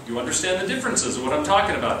 You understand the differences of what I'm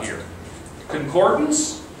talking about here.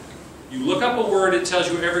 Concordance, you look up a word, it tells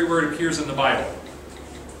you every word appears in the Bible.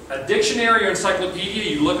 A dictionary or encyclopedia,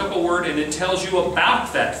 you look up a word and it tells you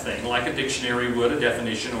about that thing, like a dictionary would, a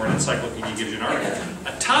definition, or an encyclopedia gives you an article.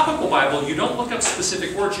 A topical Bible, you don't look up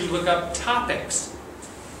specific words, you look up topics,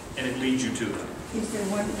 and it leads you to them. Is there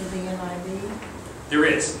one for the NIV? There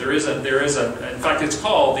is. In fact, it's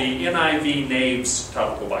called the NIV Nave's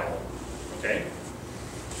Topical Bible. Okay?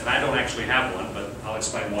 And I don't actually have one, but I'll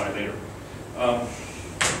explain why later.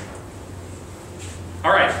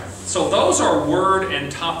 All right, so those are word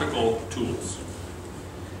and topical tools.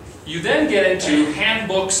 You then get into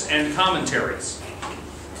handbooks and commentaries.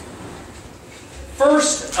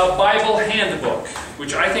 First, a Bible handbook,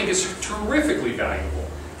 which I think is terrifically valuable.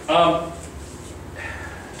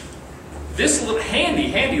 This little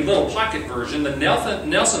handy little pocket version, the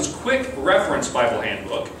Nelson's Quick Reference Bible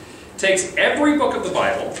Handbook, takes every book of the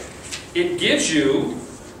Bible. It gives you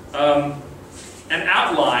an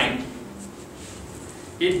outline.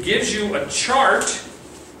 It gives you a chart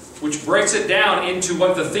which breaks it down into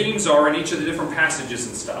what the themes are in each of the different passages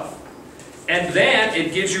and stuff. And then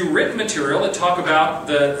it gives you written material that talk about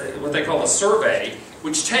what they call a survey,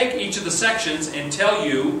 which take each of the sections and tell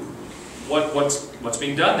you what's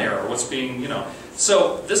being done there, or what's being,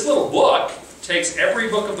 So this little book takes every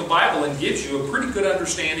book of the Bible and gives you a pretty good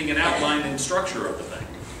understanding and outline and structure of the thing.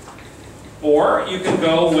 Or you can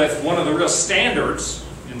go with one of the real standards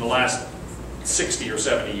in the last 60 or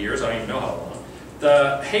 70 years, I don't even know how long,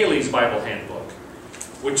 the Haley's Bible Handbook,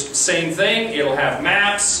 which, same thing, it'll have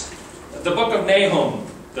maps. The book of Nahum,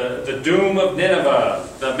 the doom of Nineveh,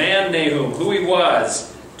 the man Nahum, who he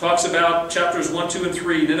was, talks about chapters 1, 2, and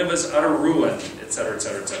 3, Nineveh's utter ruin, etc.,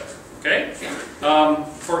 etc., etc. Okay?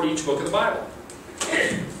 For each book of the Bible.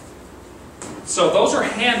 So those are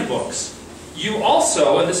handbooks. You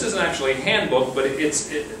also, and this isn't actually a handbook, but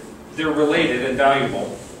they're related and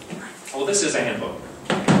valuable. Well, this is a handbook.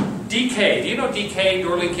 DK. Do you know DK,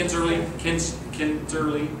 Dorling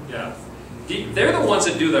Kinserly? Yeah. They're the ones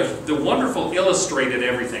that do the wonderful illustrated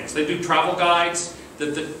everything. So they do travel guides.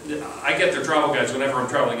 I get their travel guides whenever I'm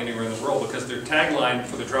traveling anywhere in the world, because their tagline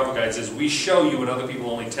for the travel guides is, "We show you what other people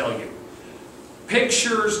only tell you."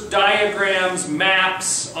 Pictures, diagrams,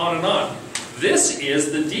 maps, on and on. This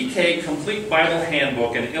is the DK Complete Bible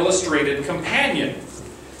Handbook, an illustrated companion.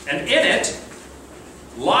 And in it,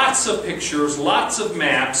 lots of pictures, lots of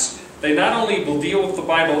maps. They not only will deal with the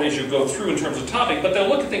Bible as you go through in terms of topic, but they'll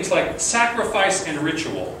look at things like sacrifice and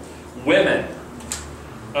ritual, women,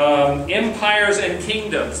 empires and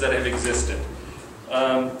kingdoms that have existed.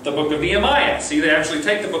 The book of Nehemiah. See, they actually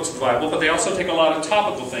take the books of the Bible, but they also take a lot of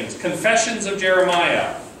topical things. Confessions of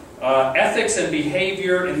Jeremiah. Ethics and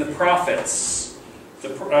behavior in the prophets.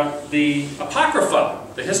 The Apocrypha.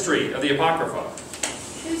 The history of the Apocrypha.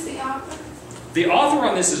 Who's the author? The author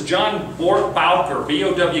on this is John Bowker,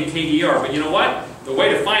 B-O-W-K-E-R. But you know what? The way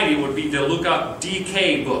to find him would be to look up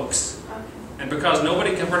DK books. Okay. And because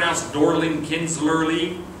nobody can pronounce Dorling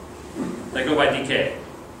Kinserly, they go by DK.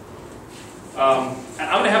 I'm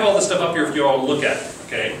going to have all this stuff up here if you all look at it.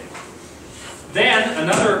 Okay. Then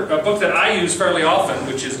another book that I use fairly often,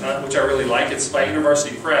 which I really like, it's by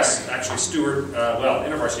University Press, actually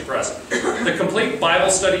University Press, the Complete Bible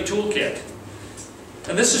Study Toolkit.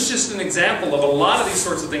 And this is just an example of a lot of these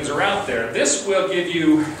sorts of things are out there. This will give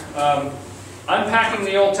you unpacking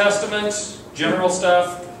the Old Testament, general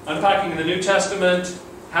stuff, unpacking the New Testament,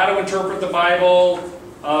 how to interpret the Bible,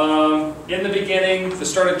 in the beginning, the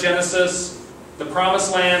start of Genesis, the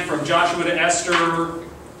Promised Land from Joshua to Esther,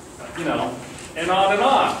 you know, and on and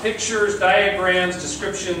on. Pictures, diagrams,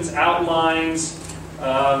 descriptions, outlines,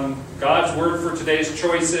 God's Word for today's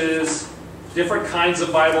choices, different kinds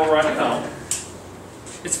of Bible writing. You know,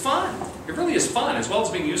 it's fun. It really is fun, as well as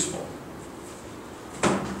being useful.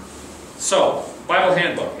 So, Bible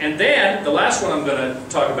Handbook. And then, the last one I'm going to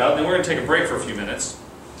talk about, then we're going to take a break for a few minutes,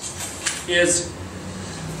 is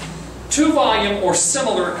 2-volume or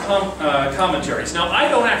similar commentaries. Now, I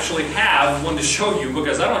don't actually have one to show you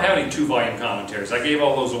because I don't have any 2-volume commentaries. I gave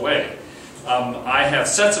all those away. I have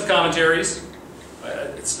sets of commentaries.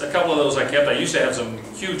 It's a couple of those I kept. I used to have some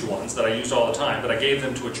huge ones that I used all the time, but I gave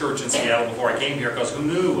them to a church in Seattle before I came here because who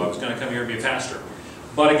knew I was going to come here and be a pastor.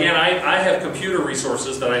 But again, I have computer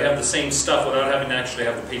resources that I have the same stuff without having to actually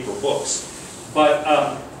have the paper books.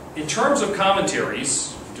 But in terms of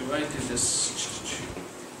commentaries, do I do this?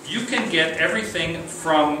 You can get everything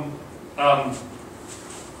from,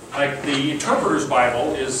 like the Interpreter's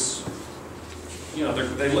Bible is, you know,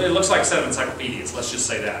 it looks like 7 encyclopedias, let's just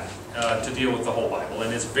say that, to deal with the whole Bible.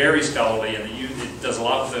 And it's very scholarly, and it does a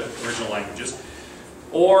lot with the original languages.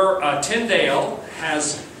 Or Tyndale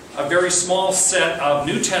has a very small set of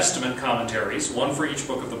New Testament commentaries, one for each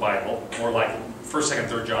book of the Bible, or like 1st, 2nd,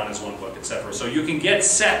 3rd John is one book, etc. So you can get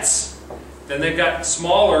sets. Then they've got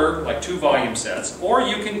smaller, like 2-volume sets, or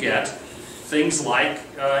you can get things like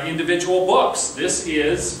individual books. This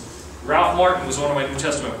is, Ralph Martin was one of my New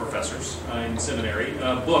Testament professors in seminary,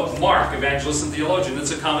 book, Mark, Evangelist and Theologian.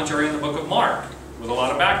 It's a commentary on the book of Mark, with a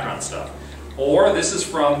lot of background stuff. Or this is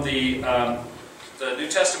from the New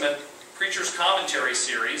Testament Preacher's Commentary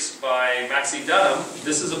series by Maxie Dunham.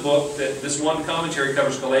 This is a book that, this one commentary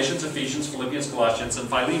covers Galatians, Ephesians, Philippians, Colossians, and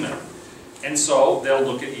Philemon. And so they'll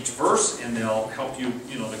look at each verse and they'll help you,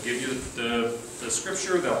 they'll give you the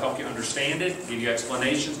scripture, they'll help you understand it, give you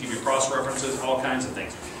explanations, give you cross-references, all kinds of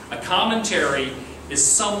things. A commentary is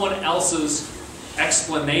someone else's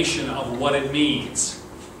explanation of what it means.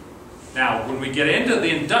 Now, when we get into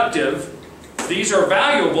the inductive, these are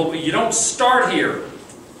valuable, but you don't start here.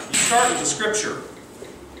 You start with the scripture.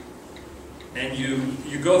 And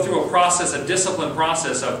you go through a process, a disciplined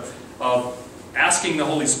process of asking the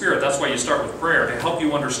Holy Spirit. That's why you start with prayer, to help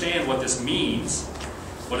you understand what this means.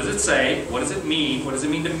 What does it say? What does it mean? What does it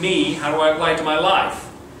mean to me? How do I apply it to my life?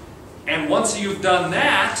 And once you've done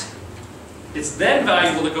that, it's then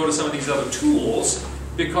valuable to go to some of these other tools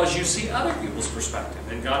because you see other people's perspective.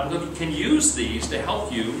 And God can use these to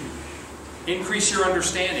help you increase your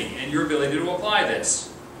understanding and your ability to apply this.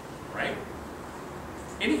 Right?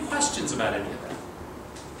 Any questions about any of that?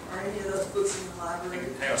 Are any of those books in the library?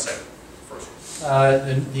 Hang on a second. First.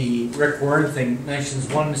 The Rick Warren thing mentions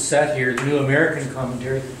one set here, the New American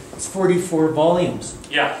Commentary. It's 44 volumes.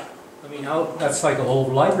 Yeah. I mean, that's like a whole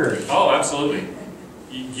library. Oh, absolutely.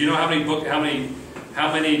 You know how many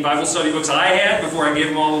Bible study books I had before I gave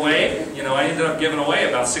them all away? You know, I ended up giving away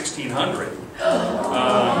about 1,600.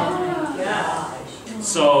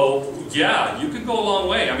 So, yeah, you could go a long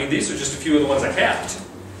way. I mean, these are just a few of the ones I kept.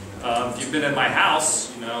 If you've been in my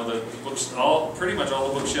house, you know, the books, pretty much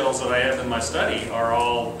all the bookshelves that I have in my study are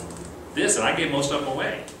all this, and I gave most of them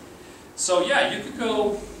away. So, yeah, you could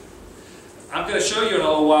go. I'm going to show you in a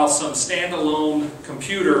little while some standalone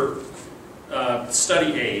computer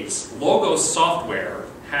study aids. Logos software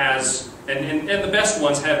has, and the best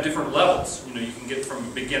ones have different levels. You know, you can get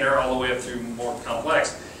from beginner all the way up through more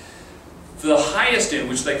complex. The highest end,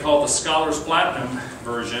 which they call the Scholar's Platinum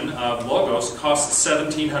version of Logos, costs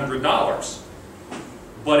 $1,700.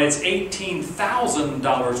 But it's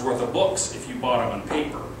 $18,000 worth of books if you bought them on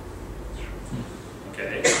paper.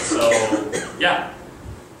 Okay, so, yeah.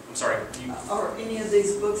 I'm sorry. Are any of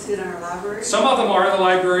these books in our library? Some of them are in the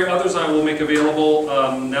library, others I will make available.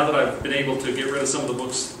 Now that I've been able to get rid of some of the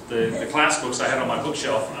books, the class books I had on my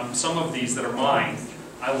bookshelf, some of these that are mine,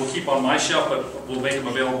 I will keep on my shelf, but we'll make them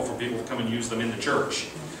available for people to come and use them in the church.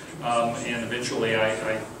 And eventually,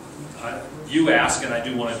 you ask, and I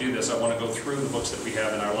do want to do this, I want to go through the books that we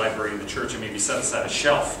have in our library in the church and maybe set aside a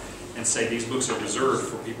shelf and say these books are reserved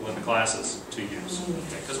for people in the classes to use.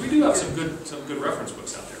 Because we do have some good reference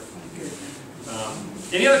books out there.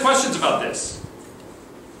 Any other questions about this?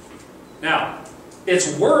 Now,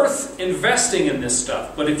 it's worth investing in this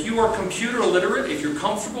stuff, but if you are computer literate, if you're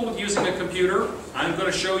comfortable with using a computer, I'm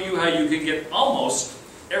going to show you how you can get almost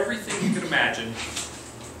everything you can imagine,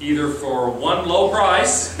 either for one low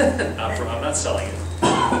price, I'm not selling it,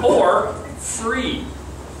 or free.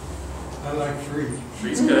 I like free.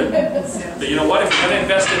 Free's good. But you know what? If you're going to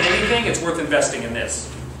invest in anything, it's worth investing in this.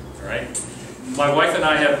 All right? My wife and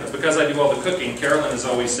I have, because I do all the cooking, Carolyn has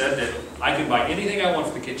always said that I can buy anything I want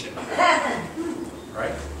for the kitchen.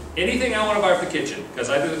 Right? Anything I want to buy for the kitchen, because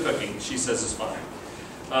I do the cooking, she says is fine.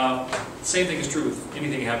 Same thing is true with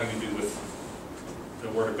anything having to do with the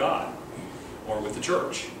Word of God or with the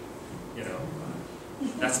church. You know,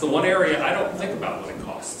 that's the one area I don't think about what it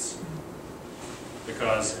costs,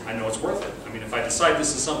 because I know it's worth it. I mean, if I decide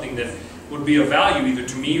this is something that would be of value either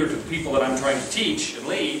to me or to the people that I'm trying to teach and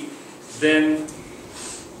lead, then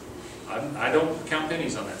I don't count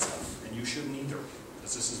pennies on that stuff, and you shouldn't either,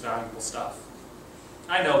 because this is valuable stuff.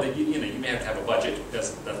 I know that you may have to have a budget,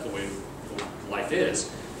 because that's the way life is,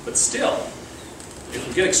 but still, if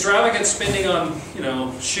we get extravagant spending on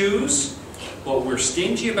shoes, but we're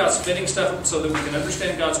stingy about spending stuff so that we can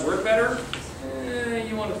understand God's Word better,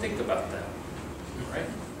 you want to think about that, right?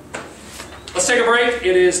 Let's take a break.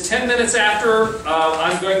 It is 10 minutes after.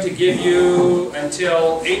 I'm going to give you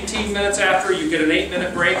until 18 minutes after. You get an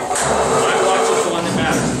 8-minute break. My watch is the one that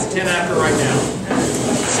matters. It's 10 after right now.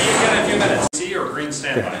 See you again in a few minutes. See or green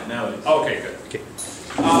standby? Now it is. Okay, good. Okay.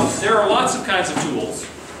 There are lots of kinds of tools,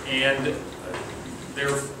 and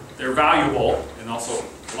they're valuable, and also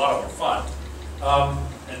a lot of them are fun.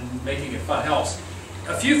 And making it fun helps.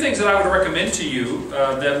 A few things that I would recommend to you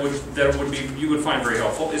you would find very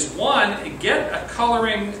helpful is, one, get a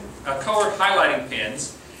colored highlighting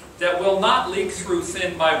pens that will not leak through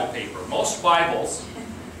thin Bible paper. Most Bibles,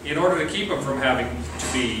 in order to keep them from having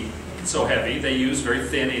to be so heavy, they use very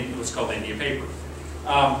thin, what's called India paper.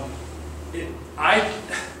 I've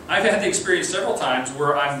had the experience several times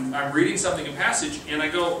where I'm reading something in passage and I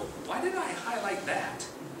go, why did I highlight that?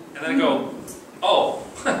 And then I go, oh,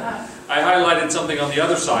 I highlighted something on the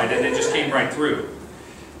other side and it just came right through.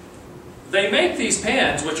 They make these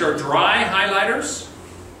pens, which are dry highlighters,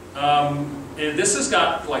 and this has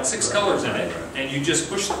got like 6 colors in it, and you just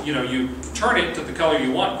push, you turn it to the color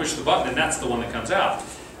you want, push the button, and that's the one that comes out.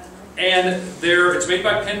 And it's made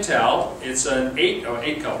by Pentel. It's an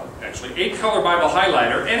 8-color Bible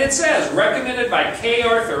highlighter, and it says, recommended by Kay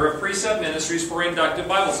Arthur of Precept Ministries for Inductive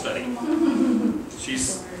Bible Study.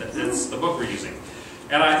 It's the book we're using.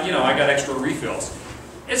 And I got extra refills.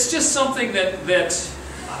 It's just something that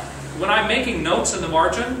when I'm making notes in the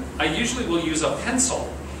margin, I usually will use a pencil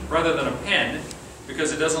rather than a pen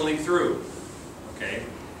because it doesn't leak through. Okay?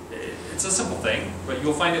 It's a simple thing, but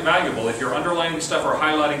you'll find it valuable. If you're underlining stuff or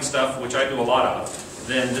highlighting stuff, which I do a lot of,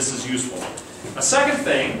 then this is useful. A second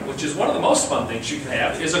thing, which is one of the most fun things you can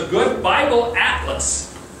have, is a good Bible atlas.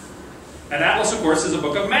 An atlas, of course, is a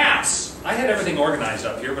book of maps. I had everything organized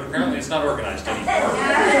up here, but apparently it's not organized anymore.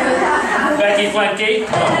 Becky Flanke?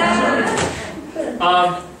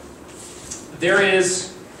 Oh, sorry.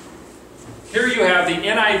 Here you have the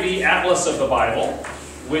NIV Atlas of the Bible,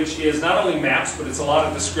 which is not only maps, but it's a lot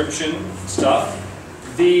of description stuff.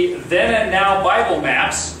 The Then and Now Bible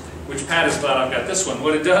Maps, which Pat is glad I've got this one.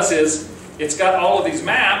 What it does is, it's got all of these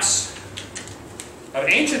maps of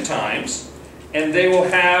ancient times, and they will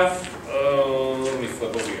have, let me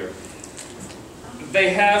flip over here. They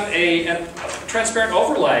have a transparent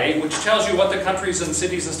overlay which tells you what the countries and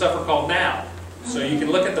cities and stuff are called now. So you can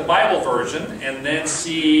look at the Bible version and then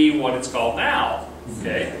see what it's called now.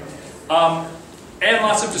 Okay? And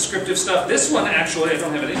lots of descriptive stuff. This one actually, I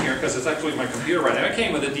don't have it in here because it's actually my computer right now. It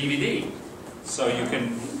came with a DVD. So you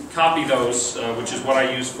can copy those, which is what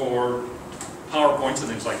I use for PowerPoints and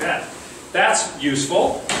things like that. That's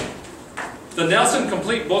useful. The Nelson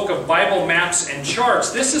Complete Book of Bible Maps and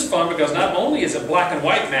Charts. This is fun because not only is it black and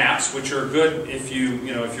white maps, which are good if if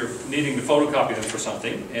you're needing to photocopy them for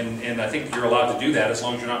something, and I think you're allowed to do that as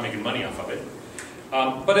long as you're not making money off of it.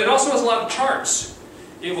 But it also has a lot of charts.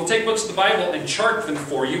 It will take books of the Bible and chart them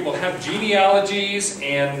for you. We'll have genealogies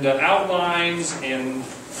and outlines and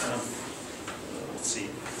let's see.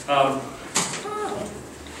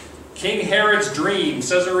 King Herod's Dream,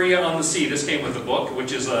 Caesarea on the Sea. This came with the book,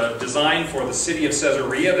 which is a design for the city of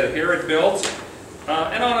Caesarea that Herod built,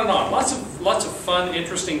 and on and on. Lots of fun,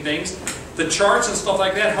 interesting things. The charts and stuff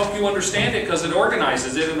like that help you understand it because it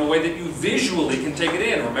organizes it in a way that you visually can take it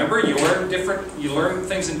in. Remember, you learn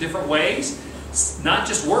things in different ways. Not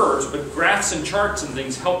just words, but graphs and charts and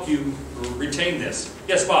things help you retain this.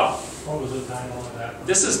 Yes, Bob? What was the title of that?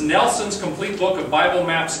 This is Nelson's Complete Book of Bible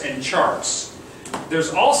Maps and Charts.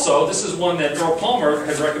 There's also, this is one that Earl Palmer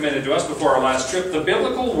had recommended to us before our last trip, The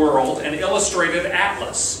Biblical World, an Illustrated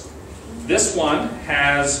Atlas. This one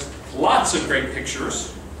has lots of great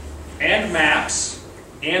pictures, and maps,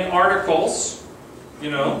 and articles,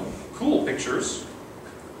 cool pictures.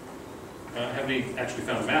 I haven't actually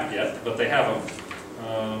found a map yet, but they have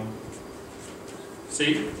them.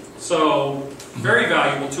 See? So, very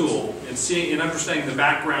valuable tool in understanding the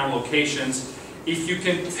background, locations. If you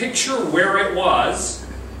can picture where it was,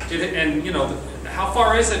 and how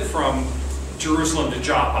far is it from Jerusalem to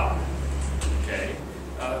Joppa? Okay,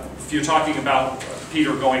 if you're talking about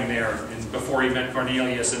Peter going there and before he met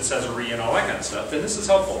Cornelius and Caesarea and all that kind of stuff, then this is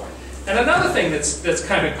helpful. And another thing that's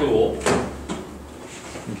kind of cool.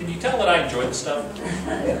 Can you tell that I enjoy this stuff?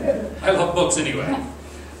 I love books anyway.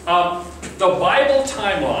 The Bible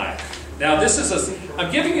Timeline. Now this is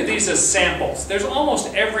I'm giving you these as samples. There's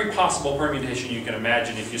almost every possible permutation you can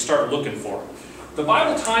imagine if you start looking for it. The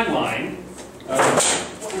Bible Timeline,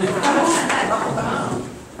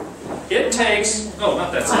 it takes, oh,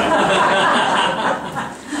 not that side.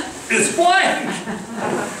 It's blank!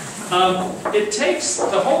 It takes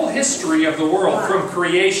the whole history of the world from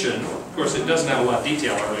creation. Of course, it doesn't have a lot of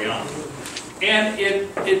detail early on. And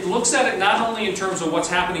it looks at it not only in terms of what's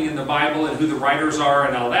happening in the Bible and who the writers are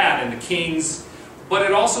and all that, and the kings, but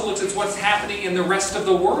it also looks at what's happening in the rest of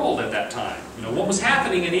the world at that time. What was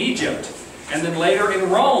happening in Egypt, and then later in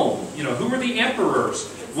Rome. Who were the emperors?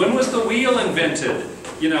 When was the wheel invented?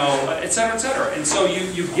 Et cetera, et cetera. And so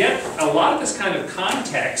you get a lot of this kind of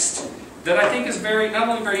context that I think is not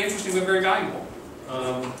only very interesting, but very valuable.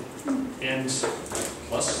 And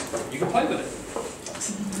plus, you can play with it.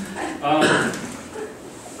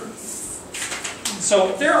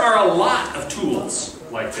 So there are a lot of tools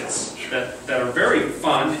like this that are very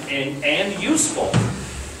fun and useful.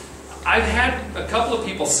 I've had a couple of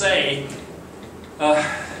people say,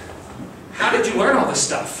 how did you learn all this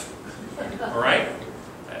stuff? All right?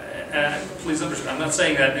 Please understand, I'm not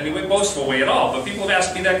saying that in any way boastful way at all, but people have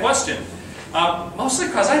asked me that question. Mostly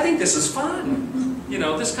because I think this is fun.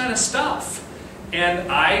 This kind of stuff.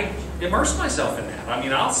 And I immerse myself in that.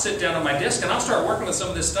 I'll sit down on my desk and I'll start working with some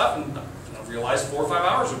of this stuff and I'll realize 4 or 5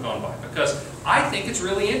 hours have gone by because I think it's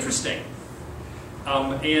really interesting.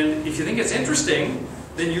 And if you think it's interesting,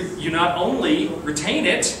 then you not only retain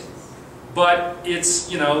it, but it's,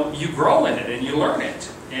 you grow in it and you learn it.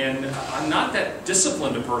 And I'm not that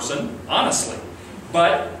disciplined a person, honestly,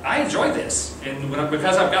 but I enjoy this. And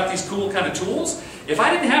because I've got these cool kind of tools, if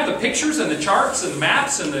I didn't have the pictures and the charts and the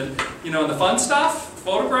maps and the, and the fun stuff,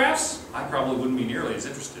 photographs, I probably wouldn't be nearly as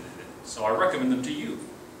interested in it. So I recommend them to you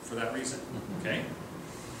for that reason. Okay.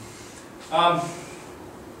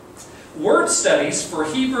 Word studies for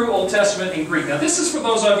Hebrew, Old Testament, and Greek. Now this is for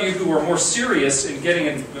those of you who are more serious in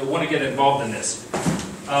want to get involved in this.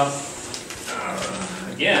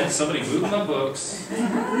 Again, somebody move my books.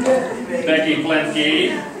 Becky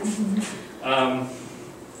Plenke.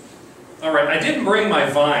 All right, I didn't bring my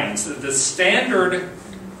Vines. The standard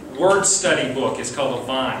word study book is called the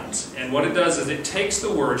Vines. And what it does is it takes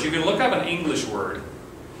the words, you can look up an English word,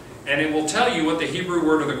 And it will tell you what the Hebrew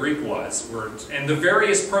word or the Greek word, and the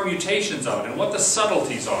various permutations of it, and what the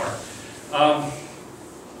subtleties are.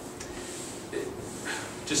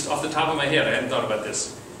 Just off the top of my head, I hadn't thought about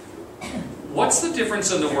this. What's the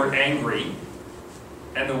difference in the word angry,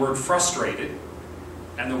 and the word frustrated,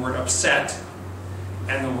 and the word upset,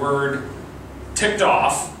 and the word ticked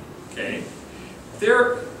off? Okay,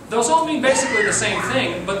 those all mean basically the same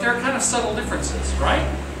thing, but they're kind of subtle differences, right?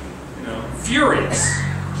 You know, furious.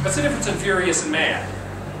 What's the difference in furious and mad?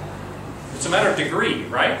 It's a matter of degree,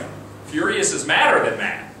 right? Furious is madder than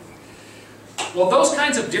mad. Well, those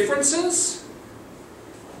kinds of differences,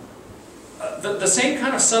 the same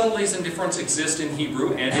kind of subtleties and difference exist in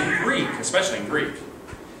Hebrew and in Greek, especially in Greek.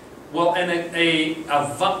 Well, and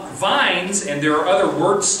Vines, and there are other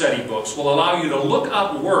word study books, will allow you to look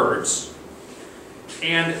up words,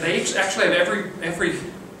 and they actually have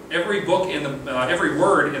every book in the every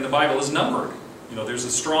word in the Bible is numbered. You know, there's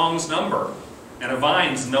a Strong's number and a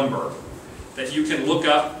Vines number that you can look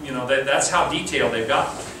up. You know, that's how detailed they've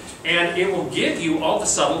got. And it will give you all the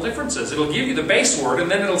subtle differences. It'll give you the base word,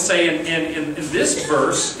 and then it'll say in this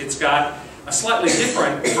verse, it's got a slightly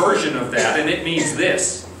different version of that, and it means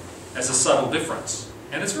this as a subtle difference.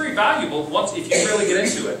 And it's very valuable if you really get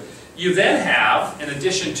into it. You then have, in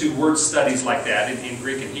addition to word studies like that in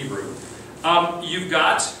Greek and Hebrew, you've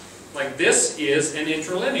got, like this is an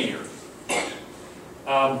interlinear.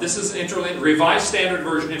 This is an Revised Standard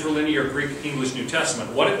Version Interlinear Greek-English New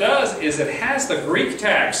Testament. What it does is it has the Greek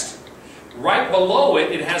text. Right below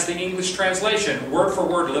it, it has the English translation, word for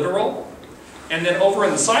word literal. And then over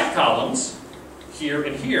in the side columns, here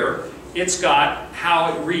and here, it's got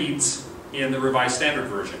how it reads in the Revised Standard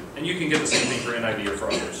Version. And you can get the same thing for NIV or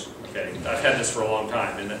for others. Okay, I've had this for a long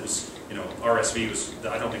time, and it was, you know, RSV was,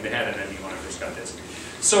 I don't think they had NIV when I first got this.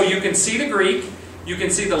 So you can see the Greek. You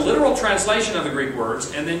can see the literal translation of the Greek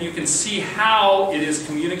words, and then you can see how it is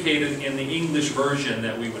communicated in the English version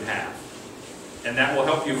that we would have. And that will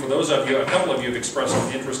help you, for those of you, a couple of you have expressed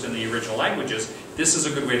some interest in the original languages. This is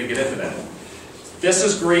a good way to get into that. This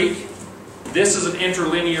is Greek. This is an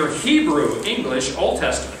interlinear Hebrew, English, Old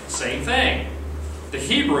Testament. Same thing. The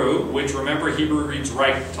Hebrew, which remember Hebrew reads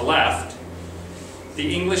right to left,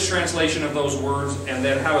 the English translation of those words, and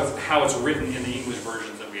then how it's written in the English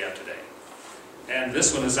versions that we have today. And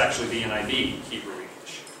this one is actually the NIV, Hebrew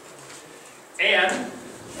English. And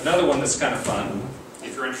another one that's kind of fun,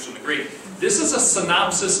 if you're interested in the Greek, this is a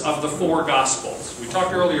synopsis of the 4 Gospels. We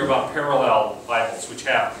talked earlier about parallel Bibles, which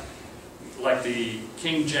have, like the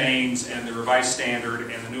King James and the Revised Standard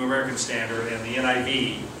and the New American Standard and the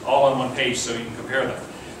NIV, all on one page so you can compare them.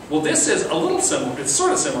 Well, this is a little similar, it's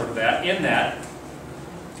sort of similar to that, in that,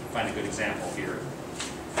 find a good example here.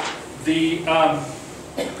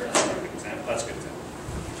 That's good.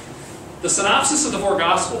 The synopsis of the 4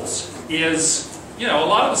 Gospels is, you know, a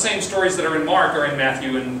lot of the same stories that are in Mark are in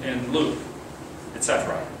Matthew and Luke,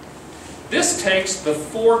 etc. This takes the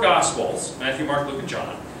 4 Gospels, Matthew, Mark, Luke, and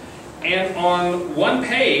John, and on one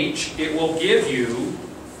page it will give you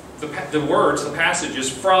the words, the passages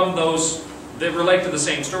from those that relate to the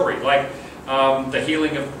same story, like the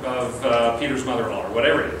healing of Peter's mother-in-law, or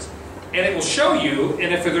whatever it is. And it will show you,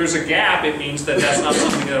 and if there's a gap, it means that that's not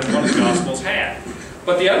something that one of the Gospels had.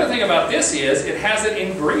 But the other thing about this is, it has it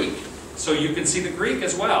in Greek, so you can see the Greek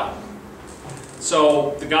as well.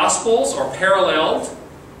 So the Gospels are paralleled,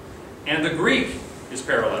 and the Greek is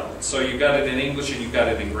paralleled. So you've got it in English and you've got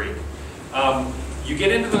it in Greek. You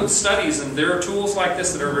get into the studies, and there are tools like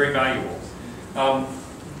this that are very valuable.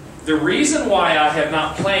 The reason why I have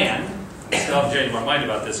not planned, I'll change my mind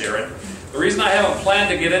about this, Aaron. The reason I haven't planned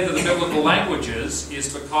to get into the biblical languages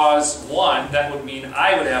is because, one, that would mean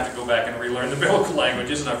I would have to go back and relearn the biblical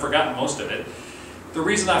languages, and I've forgotten most of it. The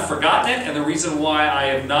reason I've forgotten it, and the reason why I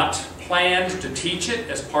have not planned to teach it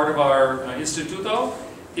as part of our Instituto,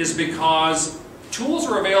 is because tools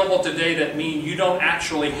are available today that mean you don't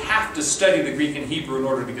actually have to study the Greek and Hebrew in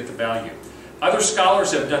order to get the value. Other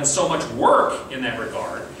scholars have done so much work in that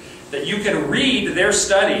regard that you can read their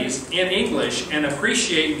studies in English and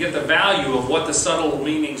appreciate and get the value of what the subtle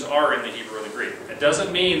meanings are in the Hebrew and the Greek. It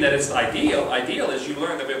doesn't mean that it's ideal. Ideal is you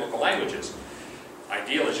learn the biblical languages.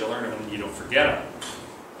 Ideal is you learn them and you don't forget them.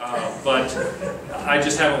 But I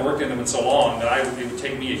just haven't worked in them in so long that it would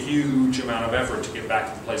take me a huge amount of effort to get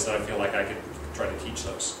back to the place that I feel like I could try to teach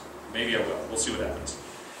those. Maybe I will. We'll see what happens.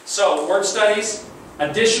 So, word studies,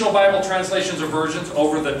 additional Bible translations or versions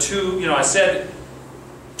over the 2, I said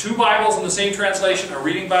 2 Bibles in the same translation, a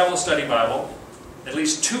reading Bible, a study Bible, at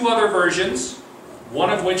least 2 other versions, one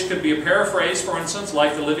of which could be a paraphrase, for instance,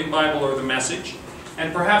 like the Living Bible or the Message,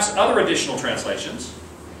 and perhaps other additional translations.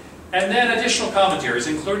 And then additional commentaries,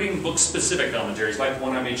 including book-specific commentaries, like the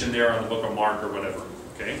one I mentioned there on the book of Mark or whatever.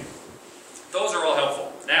 Okay? Those are all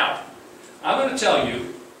helpful. Now, I'm going to tell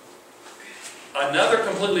you another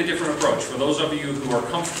completely different approach for those of you who are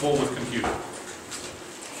comfortable with computer.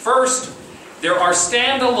 First, there are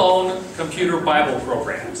standalone computer Bible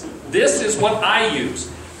programs. This is what I use.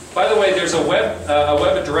 By the way, there's a web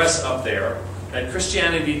address up there at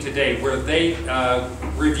Christianity Today where they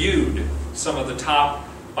reviewed some of the top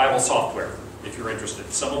Bible software, if you're interested.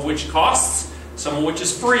 Some of which costs, some of which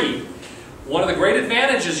is free. One of the great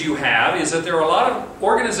advantages you have is that there are a lot of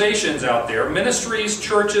organizations out there, ministries,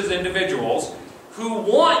 churches, individuals, who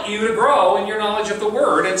want you to grow in your knowledge of the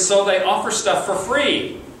Word, and so they offer stuff for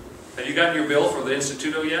free. Have you gotten your bill for the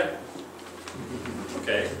Instituto yet?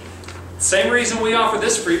 Okay. Same reason we offer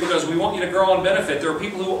this free, because we want you to grow and benefit. There are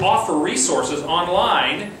people who offer resources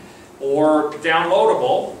online or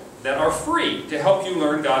downloadable that are free to help you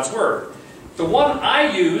learn God's Word. The one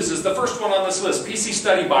I use is the first one on this list, PC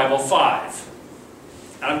Study Bible 5.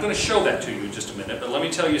 And I'm going to show that to you in just a minute, but let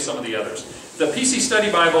me tell you some of the others. The PC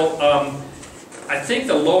Study Bible, I think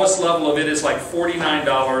the lowest level of it is like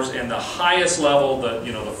 $49, and the highest level, the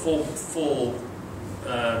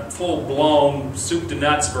full-blown soup to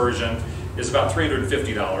nuts version is about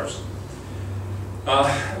 $350.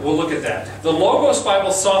 We'll look at that. The Logos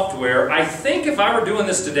Bible software, I think if I were doing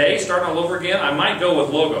this today, starting all over again, I might go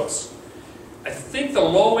with Logos. I think the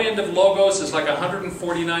low end of Logos is like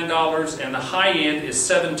 $149, and the high end is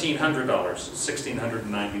 $1,700,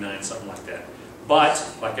 $1,699, something like that.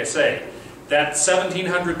 But, like I say, that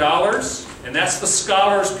 $1,700, and that's the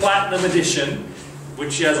Scholar's Platinum Edition,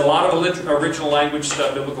 which has a lot of original language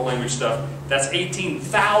stuff, biblical language stuff. That's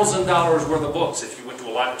 $18,000 worth of books if you went to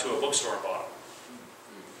a bookstore and bought them.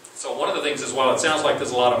 So one of the things is, while it sounds like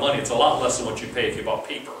there's a lot of money, it's a lot less than what you'd pay if you bought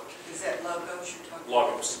paper. Is that Logos you're talking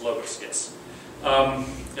about? Logos, yes.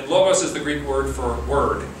 And Logos is the Greek word for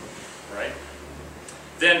word, right?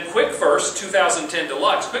 Then QuickVerse 2010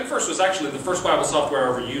 Deluxe. QuickVerse was actually the first Bible software I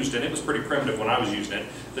ever used, and it was pretty primitive when I was using it.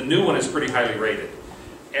 The new one is pretty highly rated.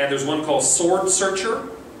 And there's one called Sword Searcher,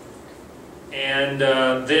 and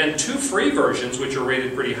then two free versions which are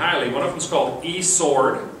rated pretty highly. One of them is called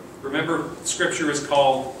eSword. Remember, Scripture is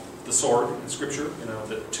called the sword in Scripture,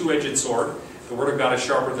 the two-edged sword. The Word of God is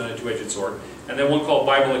sharper than a two-edged sword. And then one called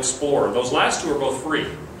Bible Explorer. Those last two are both free.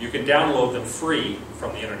 You can download them free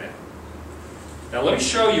from the internet. Now let me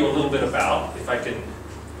show you a little bit about, if I can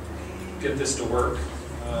get this to work.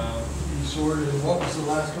 Sword, and what was the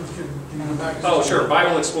last one? Can you go back? Oh, sure,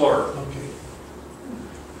 Bible Explorer. Okay.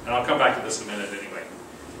 And I'll come back to this in a minute anyway.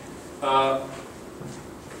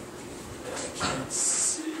 Let's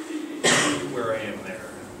see where I am there.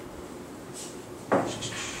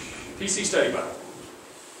 PC Study Bible.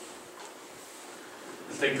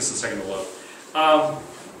 I think this is a second to load.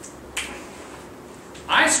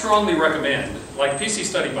 I strongly recommend, like PC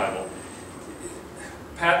Study Bible.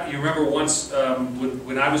 Pat, you remember once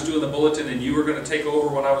when I was doing the bulletin and you were going to take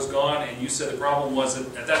over when I was gone, and you said the problem was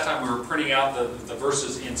that at that time we were printing out the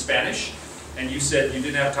verses in Spanish, and you said you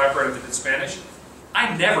didn't have a typewriter that did Spanish.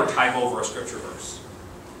 I never type over a scripture verse.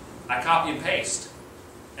 I copy and paste.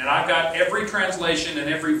 And I've got every translation and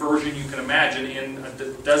every version you can imagine in a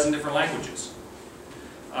dozen different languages.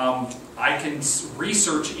 I can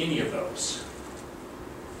research any of those.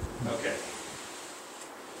 Okay.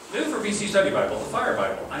 New for PC Study Bible, the Fire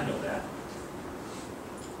Bible. I know that.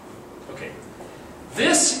 Okay.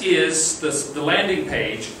 This is the landing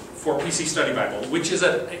page for PC Study Bible, which is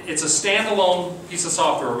it's a standalone piece of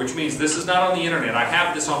software, which means this is not on the internet. I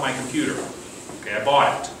have this on my computer. Okay, I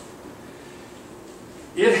bought it.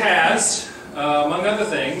 It has, among other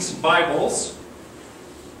things, Bibles.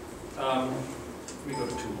 Let me go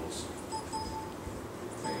to Tools.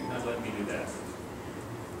 You're not letting me do that.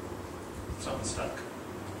 Something stuck.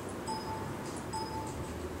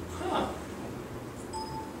 Huh.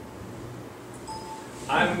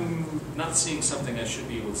 I'm not seeing something I should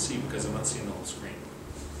be able to see because I'm not seeing the whole screen.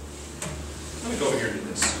 Let me go over here and do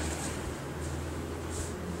this.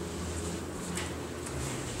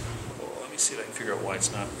 Well, let me see if I can figure out why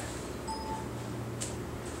it's not.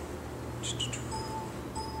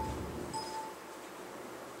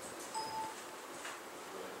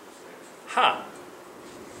 Huh.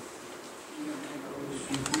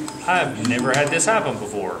 I've never had this happen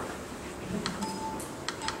before.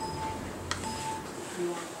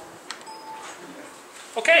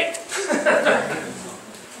 Okay.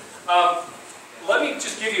 Let me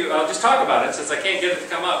just give you, I'll just talk about it since I can't get it to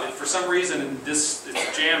come up. For some reason, it's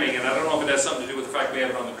jamming, and I don't know if it has something to do with the fact we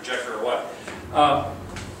have it on the projector or what.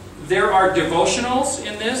 There are devotionals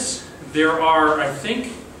in this. There are, I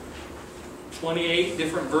think, 28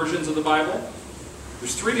 different versions of the Bible.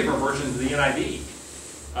 There's 3 different versions of the NIV.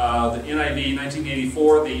 The NIV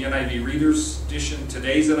 1984, the NIV Reader's Edition,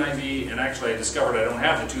 today's NIV, and actually I discovered I don't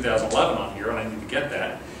have the 2011 on here, and I need to get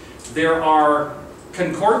that. There are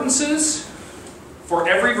concordances for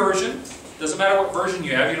every version. Doesn't matter what version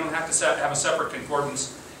you have. You don't have to have a separate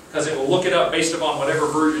concordance because it will look it up based upon whatever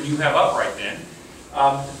version you have up right then.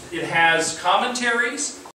 It has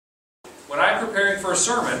commentaries. When I'm preparing for a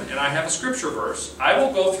sermon and I have a scripture verse, I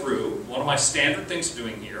will go through, one of my standard things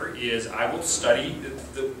doing here is I will study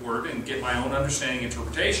the word and get my own understanding and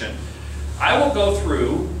interpretation. I will go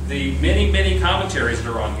through the many, many commentaries that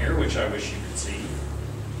are on here, which I wish you could see.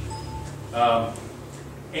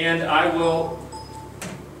 And I will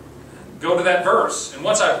go to that verse. And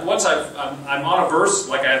once I'm on a verse,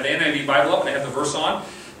 like I have the NIV Bible up and I have the verse on,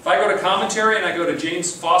 if I go to commentary and I go to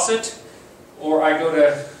James Fawcett, or I go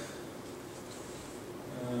to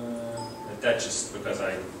that's just because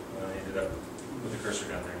I ended up with the cursor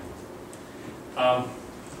down there.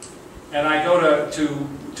 And I go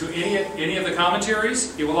to any of the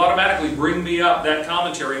commentaries, it will automatically bring me up that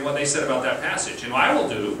commentary and what they said about that passage. And what I will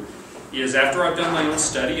do is, after I've done my own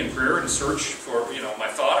study and prayer and search for my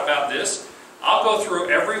thought about this, I'll go through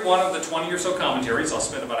every one of the 20 or so commentaries. I'll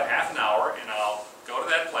spend about a half an hour, and I'll go to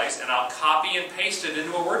that place and I'll copy and paste it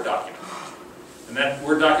into a Word document. And that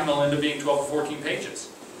Word document will end up being 12 or 14 pages.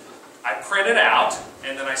 I print it out,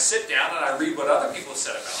 and then I sit down and I read what other people have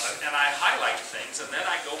said about it, and I highlight things, and then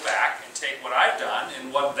I go back and take what I've done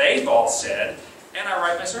and what they've all said, and I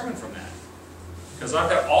write my sermon from that. Because I've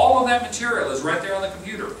got all of that material is right there on the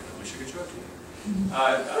computer. I wish I could show it to you.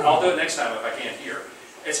 I'll do it next time if I can't here.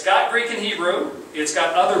 It's got Greek and Hebrew. It's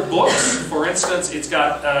got other books. For instance, it's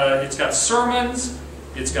got sermons.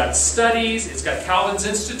 It's got studies. It's got Calvin's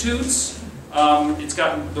Institutes. It's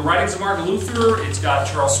got the writings of Martin Luther. It's got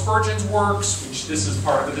Charles Spurgeon's works, which this is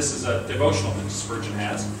part of it. This is a devotional that Spurgeon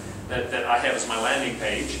has that I have as my landing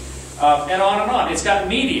page, and on and on. It's got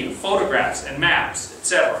media, photographs, and maps,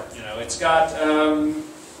 etc. It's got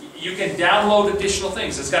you can download additional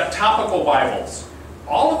things. It's got topical Bibles.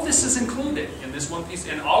 All of this is included in this one piece,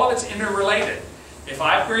 and all of it's interrelated. If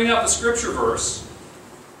I bring up a scripture verse,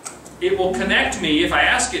 it will connect me, if I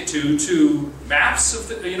ask it to maps of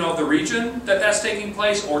the region that's taking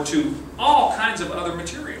place, or to all kinds of other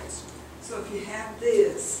materials. So if you have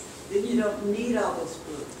this, then you don't need all those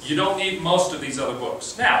books. You don't need most of these other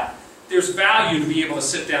books. Now, there's value to be able to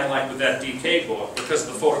sit down like with that DK book because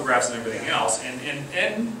of the photographs and everything else, and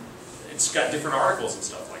it's got different articles and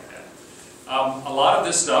stuff like that. A lot of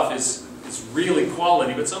this stuff is really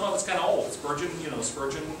quality, but some of it's kind of old. Spurgeon,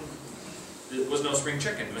 Spurgeon. It was no spring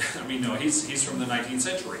chicken. I mean, no, he's from the 19th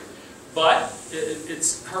century. But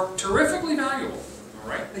it's terrifically valuable. All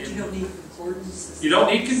right? But you don't need concordances. You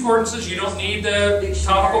don't need concordances. You don't need the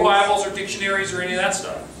topical Bibles or dictionaries or any of that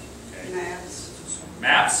stuff. Okay. Maps.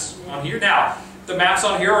 Maps on here. Now, the maps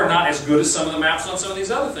on here are not as good as some of the maps on some of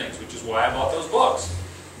these other things, which is why I bought those books.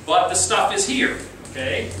 But the stuff is here.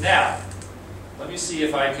 Okay? Now, let me see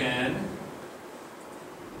if I can...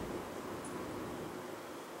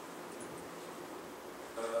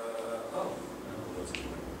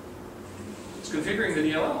 configuring the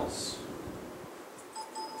DLLs.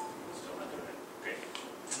 Still not doing it. Okay.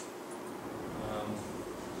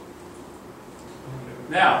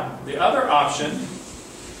 Now, the other option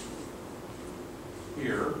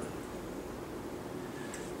here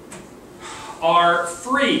are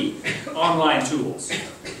free online tools.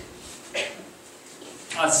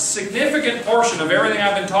 A significant portion of everything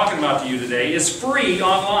I've been talking about to you today is free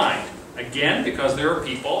online. Again, because there are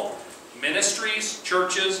people, ministries,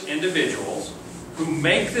 churches, individuals, who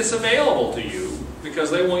make this available to you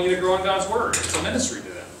because they want you to grow in God's Word. It's a ministry to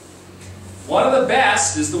them. One of the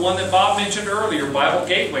best is the one that Bob mentioned earlier,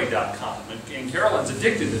 BibleGateway.com. And Carolyn's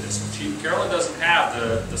addicted to this one. Carolyn doesn't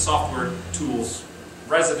have the software tools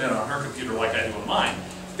resident on her computer like I do on mine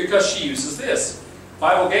because she uses this.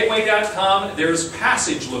 BibleGateway.com, there's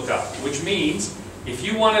passage lookup, which means if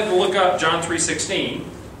you wanted to look up John 3:16, you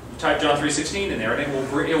type John 3:16 in there, and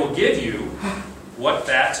it will give you what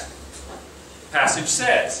that passage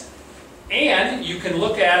says. And you can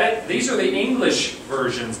look at it. These are the English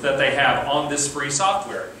versions that they have on this free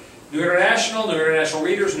software. New International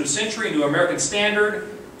Readers, New Century, New American Standard,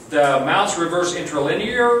 the Mounce Reverse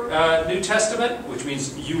Interlinear New Testament, which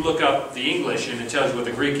means you look up the English and it tells you what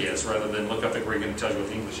the Greek is, rather than look up the Greek and it tells you what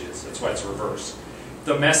the English is. That's why it's reverse.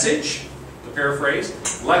 The Message, the paraphrase,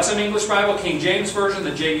 Lexham English Bible, King James Version,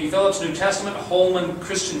 the J.B. Phillips New Testament, Holman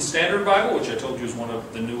Christian Standard Bible, which I told you is one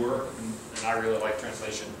of the newer, and I really like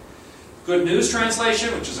translation. Good News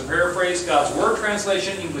Translation, which is a paraphrase, God's Word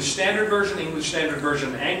Translation, English Standard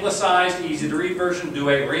Version Anglicized, easy to read version,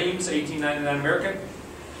 Douay Rheims, 1899 American.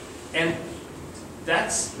 And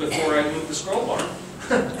that's before I moved the scroll barn.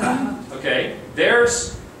 Okay,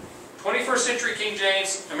 there's 21st century King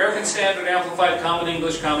James, American Standard, Amplified, Common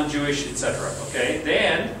English, Common Jewish, etc. Okay,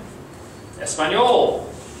 then Espanol.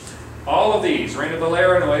 All of these, Reina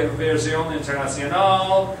Valera, Nueva Versión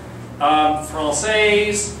Internacional,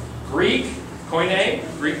 Francais, Greek, Koine,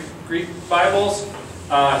 Greek Bibles,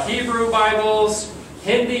 Hebrew Bibles,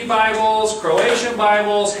 Hindi Bibles, Croatian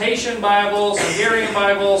Bibles, Haitian Bibles, Hungarian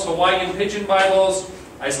Bibles, Hawaiian Pidgin Bibles,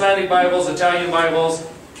 Icelandic Bibles, Italian Bibles,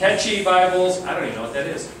 Quechua Bibles, I don't even know what that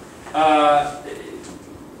is.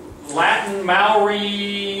 Latin,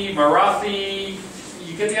 Maori, Marathi,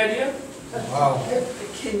 you get the idea? Wow.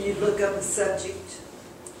 Can you look up a subject?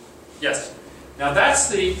 Yes. Now that's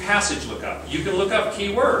the passage lookup. You can look up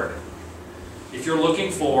keyword if you're looking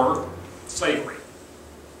for slavery.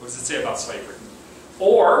 What does it say about slavery?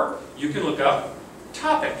 Or you can look up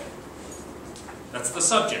topic. That's the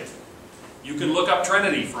subject. You can look up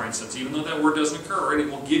Trinity, for instance, even though that word doesn't occur, and it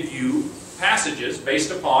will give you passages based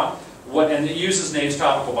upon what, and it uses Nave's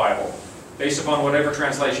Topical Bible, based upon whatever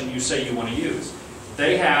translation you say you want to use.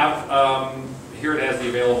 They have, here it has the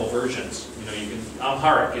available versions. You know, you can,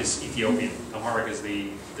 Amharic is Ethiopian. Amharic is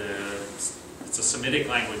it's a Semitic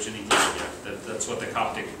language in Ethiopia. That's what the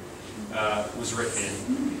Coptic was written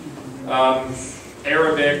in.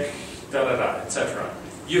 Arabic, etc.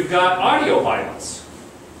 You've got audio Bibles.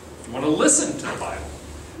 You want to listen to the Bible.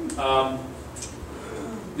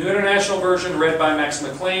 New International Version read by Max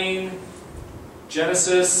McLean.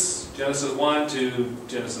 Genesis 1 to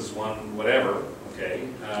Genesis 1 whatever. Okay,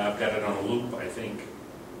 I've got it on a loop, I think.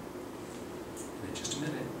 In just a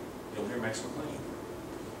minute, you'll hear Max McLean.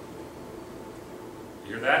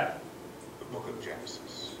 You hear that? The book of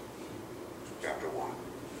Genesis, chapter 1.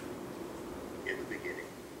 In the beginning,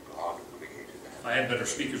 God created the heavens. If I had better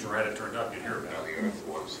speakers or had it turned up, you'd hear it Now better. the earth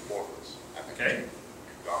was formless. Okay?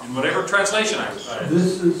 In whatever translation I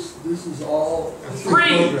This is all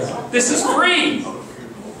free! This is free!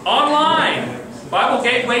 Online!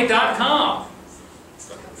 BibleGateway.com.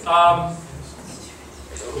 I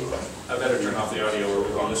better turn off the audio or we're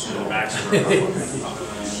going to listen to the Max. From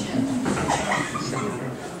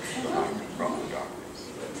the darkness.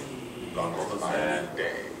 God called the light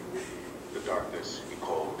day. The darkness he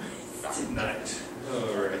called night. Night. And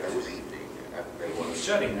Alright. there was evening, and there was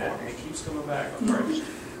Shutting that, and it keeps coming back. Alright.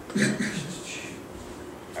 and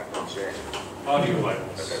God said, Audio let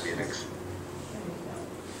Bibles. there be an ex.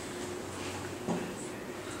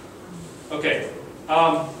 Okay.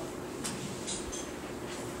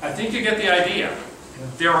 I think you get the idea.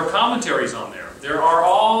 There are commentaries on there. There are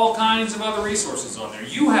all kinds of other resources on there.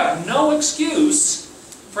 You have no excuse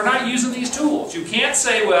for not using these tools. You can't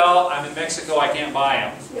say, well, I'm in Mexico, I can't buy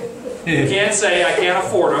them. You can't say, I can't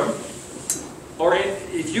afford them. Or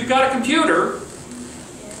if you've got a computer,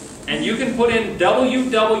 and you can put in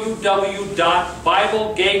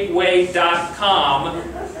www.biblegateway.com,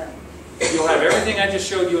 you'll have everything I just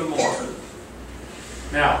showed you and more.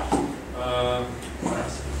 Now,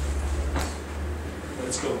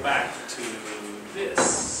 let's go back to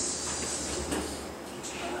this.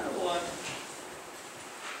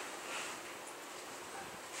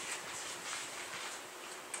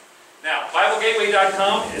 Now,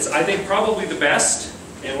 BibleGateway.com is, I think, probably the best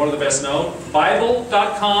and one of the best known.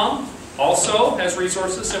 Bible.com also has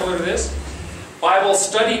resources similar to this.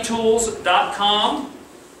 BibleStudyTools.com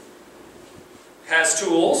has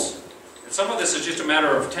tools. And some of this is just a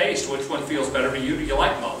matter of taste. Which one feels better to you? Do you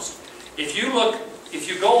like most? If you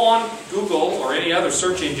go on Google or any other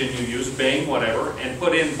search engine you use, Bing, whatever, and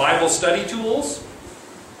put in Bible Study Tools,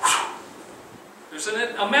 there's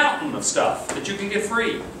a mountain of stuff that you can get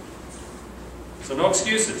free. So no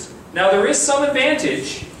excuses. Now there is some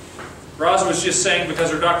advantage. Roz was just saying because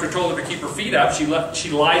her doctor told her to keep her feet up, she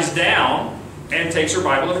lies down and takes her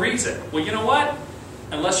Bible and reads it. Well, you know what?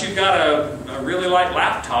 Unless you've got a really light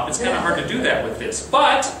laptop, it's kind of hard to do that with this.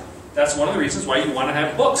 But that's one of the reasons why you want to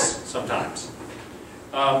have books sometimes.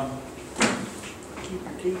 To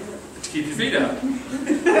keep your feet up.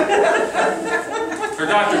 Her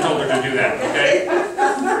doctor told her to do that, okay?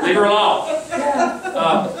 Leave her alone.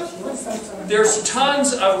 There's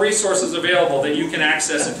tons of resources available that you can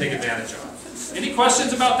access and take advantage of. Any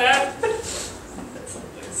questions about that?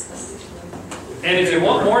 And if you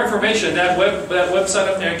want more information, that website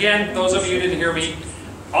up there, again, those of you who didn't hear me,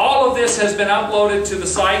 all of this has been uploaded to the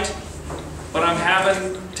site, but I'm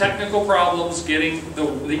having technical problems getting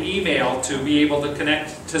the email to be able to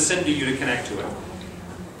connect, to send to you to connect to it.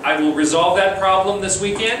 I will resolve that problem this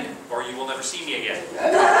weekend, or you will never see me again.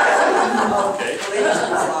 Okay?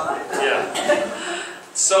 Yeah.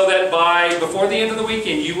 So that before the end of the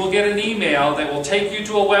weekend, you will get an email that will take you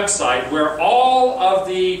to a website where all of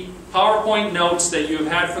the PowerPoint notes that you have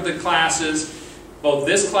had for the classes, both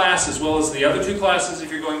this class as well as the other two classes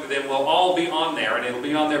if you're going to them, will all be on there. And it'll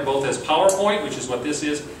be on there both as PowerPoint, which is what this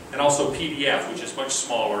is, and also PDF, which is much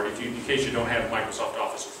smaller in case you don't have Microsoft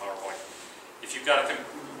Office or PowerPoint. If you've got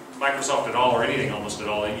Microsoft at all or anything almost at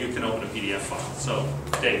all, you can open a PDF file. So,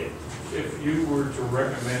 Dave. If you were to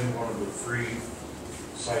recommend one of the free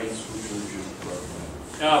sites, which would you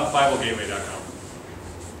recommend? BibleGateway.com.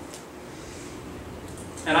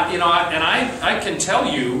 And I can tell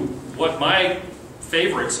you what my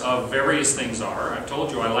favorites of various things are. I've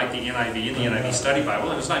told you I like the NIV and the NIV Study Bible,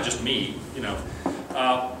 and it's not just me,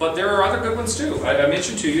 but there are other good ones too. I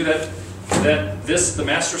mentioned to you that the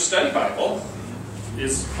Master Study Bible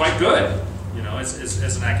is quite good,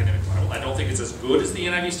 as an academic Bible. I don't think it's as good as the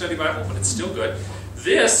NIV Study Bible, but it's still good.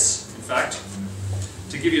 This, in fact,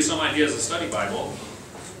 to give you some idea as a study Bible,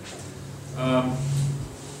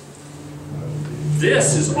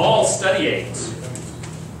 this is all study aids.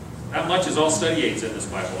 That much is all study aids in this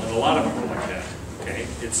Bible, and a lot of them are like that. Okay,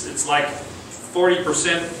 it's like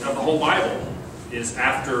 40% of the whole Bible is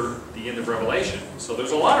after the end of Revelation. So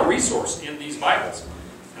there's a lot of resource in these Bibles,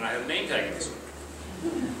 and I have a name tag in this one.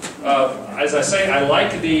 As I say, I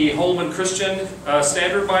like the Holman Christian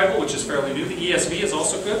Standard Bible, which is fairly new. The ESV is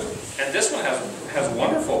also good, and this one has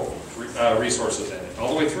wonderful resources in it all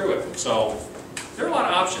the way through it. So there are a lot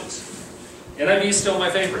of options. NIV is still my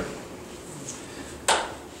favorite.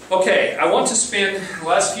 Okay, I want to spend the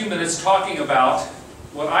last few minutes talking about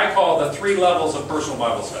what I call the 3 levels of personal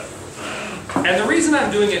Bible study. And the reason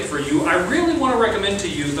I'm doing it for you, I really want to recommend to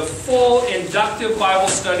you the full inductive Bible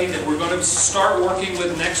study that we're going to start working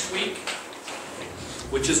with next week,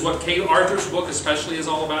 which is what Kay Arthur's book especially is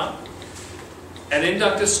all about. An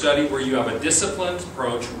inductive study where you have a disciplined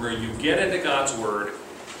approach, where you get into God's Word,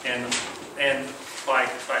 and by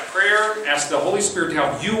prayer, ask the Holy Spirit to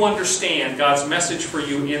help you understand God's message for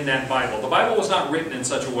you in that Bible. The Bible was not written in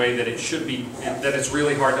such a way that that it's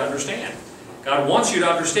really hard to understand. God wants you to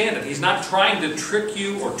understand it. He's not trying to trick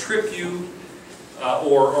you or trip you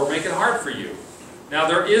or make it hard for you. Now,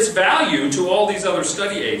 there is value to all these other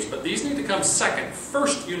study aids, but these need to come second.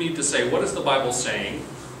 First, you need to say, what is the Bible saying?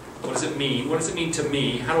 What does it mean? What does it mean to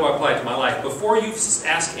me? How do I apply it to my life? Before you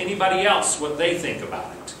ask anybody else what they think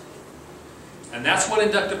about it. And that's what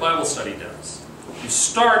inductive Bible study does. You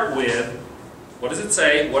start with, what does it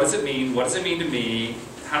say? What does it mean? What does it mean to me?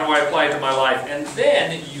 How do I apply it to my life? And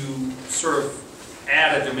then you sort of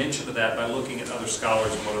add a dimension to that by looking at other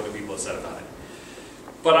scholars and what other people have said about it.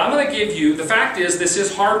 But I'm going to give you, the fact is, this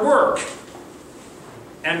is hard work.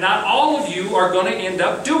 And not all of you are going to end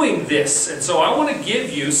up doing this. And so I want to give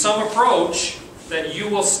you some approach that you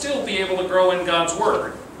will still be able to grow in God's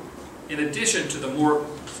Word. In addition to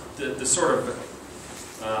the sort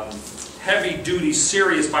of heavy-duty,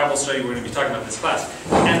 serious Bible study we're going to be talking about in this class.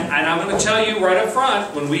 And I'm going to tell you right up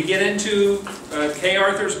front, when we get into Kay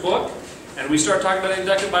Arthur's book, and we start talking about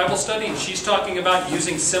inductive Bible study, and she's talking about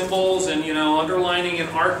using symbols and, underlining and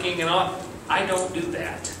arcing and all, I don't do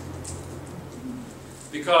that.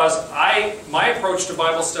 Because my approach to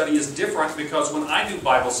Bible study is different, because when I do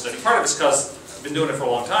Bible study, part of it's because I've been doing it for a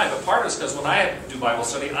long time, but part of it's because when I do Bible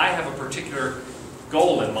study, I have a particular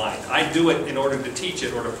goal in mind. I do it in order to teach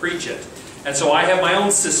it or to preach it. And so I have my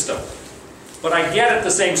own system. But I get at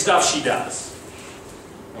the same stuff she does.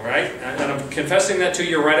 Alright? And I'm confessing that to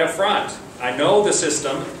you right up front. I know the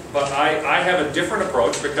system, but I have a different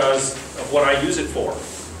approach because of what I use it for.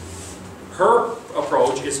 Her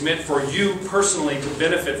approach is meant for you personally to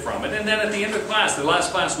benefit from it. And then at the end of class, the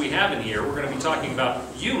last class we have in here, we're going to be talking about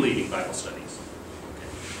you leading Bible studies.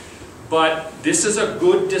 But this is a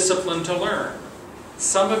good discipline to learn.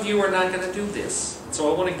 Some of you are not going to do this.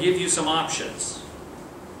 So I want to give you some options.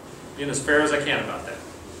 Being as fair as I can about that.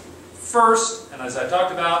 First, and as I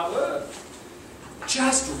talked about,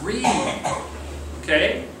 just read.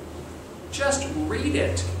 Okay? Just read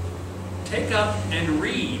it. Take up and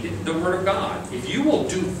read the Word of God. If you will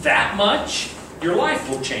do that much, your life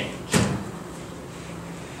will change.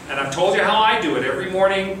 And I've told you how I do it. Every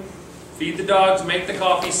morning, feed the dogs, make the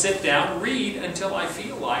coffee, sit down, read until I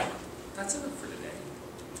feel like that's enough for today.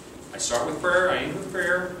 I start with prayer, I end with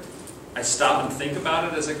prayer. I stop and think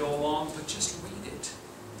about it as I go along, but just read it.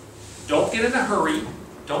 Don't get in a hurry.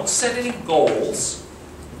 Don't set any goals.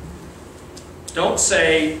 Don't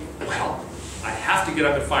say, well, I have to get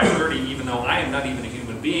up at 5:30 even though I am not even a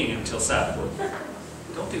human being until 7.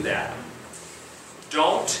 Don't do that.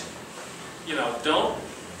 Don't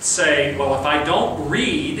say, well, if I don't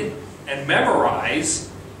read and memorize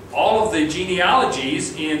all of the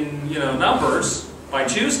genealogies in Numbers by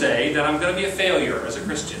Tuesday, then I'm going to be a failure as a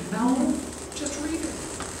Christian. No, just read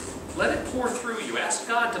it. Let it pour through you. Ask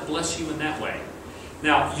God to bless you in that way.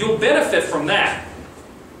 Now, you'll benefit from that.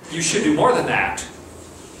 You should do more than that.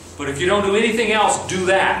 But if you don't do anything else, do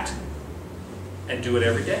that. And do it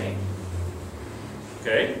every day.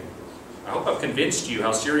 Okay? I hope I've convinced you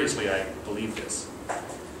how seriously I believe this.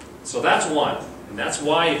 So that's one. And that's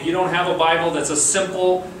why if you don't have a Bible that's a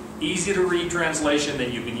simple, easy to read translation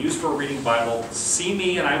that you can use for a reading Bible, see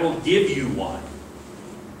me and I will give you one.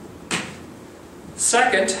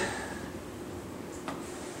 Second,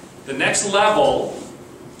 the next level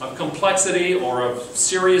of complexity or of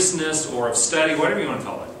seriousness or of study, whatever you want to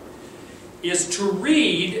call it, is to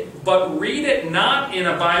read, but read it not in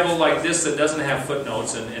a Bible like this that doesn't have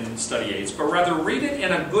footnotes and study aids, but rather read it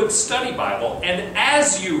in a good study Bible, and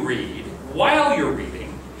as you read, while you're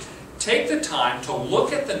reading, take the time to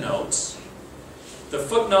look at the notes, the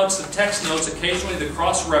footnotes, the text notes, occasionally the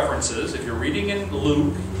cross-references. If you're reading in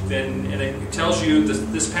Luke, then and it tells you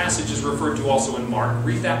this passage is referred to also in Mark,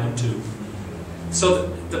 read that one too. So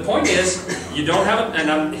the point is, you don't have,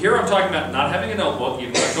 I'm talking about not having a notebook,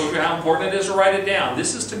 even though I told you how important it is to write it down.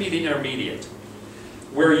 This is to me the intermediate,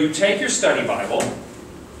 where you take your study Bible,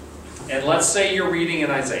 and let's say you're reading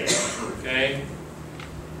in Isaiah, okay?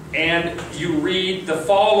 And you read the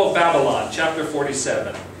fall of Babylon, chapter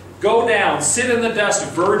 47. Go down, sit in the dust,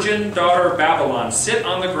 virgin daughter Babylon, sit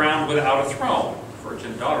on the ground without a throne.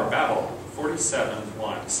 Virgin daughter Babylon,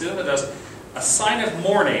 47:1. Sit in the dust. A sign of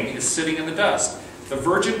mourning is sitting in the dust. The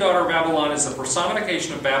virgin daughter of Babylon is the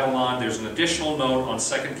personification of Babylon. There's an additional note on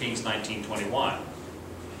 2 Kings 19:21.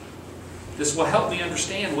 This will help me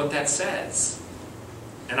understand what that says.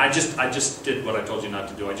 And I just did what I told you not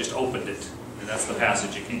to do. I just opened it. And that's the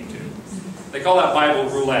passage it came to. They call that Bible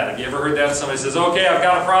roulette. Have you ever heard that? Somebody says, okay, I've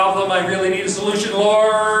got a problem. I really need a solution,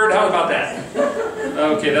 Lord. How about that?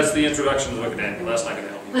 Okay, that's the introduction to the book of Daniel. That's not going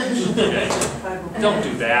to help you. Okay. Don't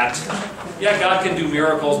do that. Yeah, God can do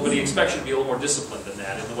miracles, but He expects you to be a little more disciplined than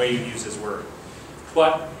that in the way you use His Word.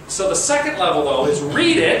 But, so the second level, though, is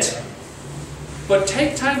read it, but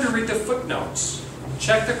take time to read the footnotes.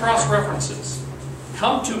 Check the cross-references.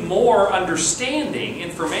 Come to more understanding,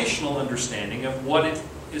 informational understanding of what it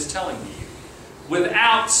is telling you,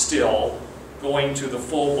 without still going to the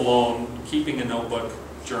full-blown, keeping a notebook,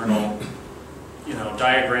 journal,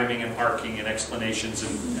 diagramming and arcing and explanations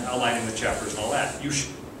and outlining the chapters and all that.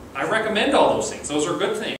 I recommend all those things. Those are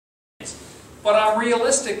good things. But I'm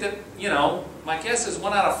realistic that, my guess is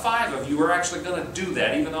 1 out of 5 of you are actually going to do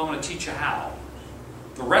that, even though I'm going to teach you how.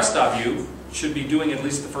 The rest of you should be doing at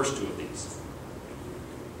least the first 2 of these.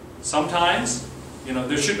 Sometimes,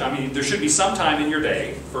 there should be some time in your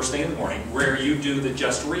day, first thing in the morning, where you do the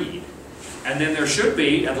just read. And then there should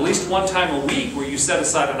be at least one time a week where you set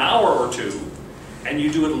aside an hour or 2, and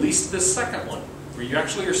you do at least this second one, where you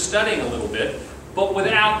actually are studying a little bit, but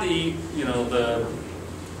without the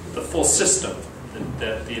full system,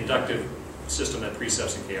 the inductive system that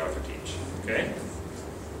precepts and K. Arthur teach. Okay?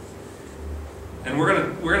 And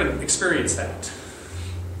we're gonna experience that.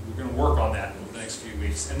 We're gonna work on that in the next few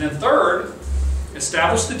weeks. And then third,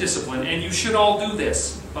 establish the discipline, and you should all do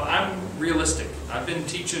this. But I'm realistic. I've been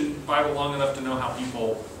teaching Bible long enough to know how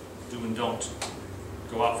people do and don't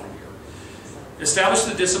go out from here. Establish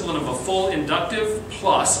the discipline of a full inductive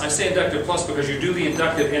plus. I say inductive plus because you do the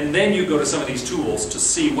inductive and then you go to some of these tools to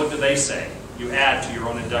see what do they say. You add to your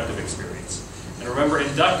own inductive experience. And remember,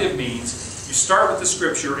 inductive means you start with the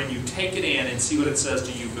scripture and you take it in and see what it says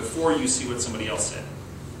to you before you see what somebody else said.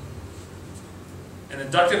 An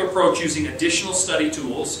inductive approach using additional study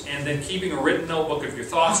tools and then keeping a written notebook of your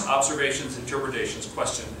thoughts, observations, interpretations,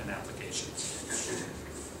 questions, and applications.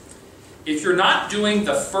 If you're not doing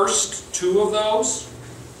the first 2 of those,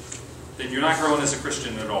 then you're not growing as a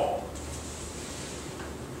Christian at all.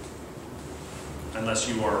 Unless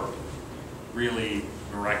you are really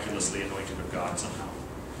miraculously anointed of God somehow.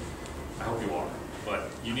 I hope you are. But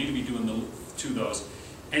you need to be doing the 2 of those.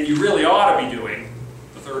 And you really ought to be doing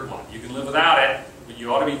the third one. You can live without it, but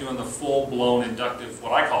you ought to be doing the full-blown inductive,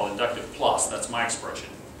 what I call inductive plus. That's my expression.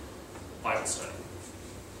 Bible study.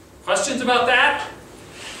 Questions about that?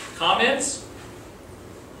 Comments?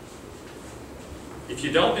 If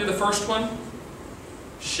you don't do the first one,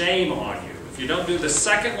 shame on you. If you don't do the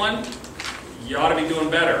second one, you ought to be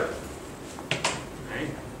doing better.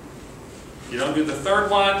 Right? If you don't do the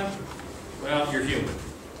third one, well, you're human.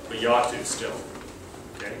 But you ought to still.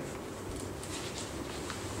 Okay?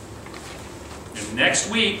 And Next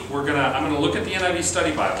week, I'm gonna look at the NIV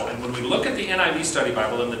Study Bible, and when we look at the NIV Study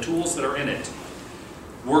Bible and the tools that are in it,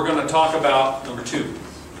 we're gonna talk about, number 2,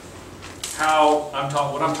 what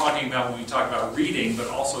I'm talking about when we talk about reading, but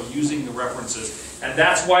also using the references. And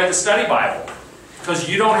that's why the Study Bible. Because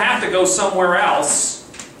you don't have to go somewhere else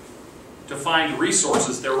to find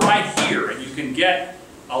resources. They're right here, and you can get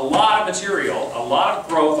a lot of material, a lot of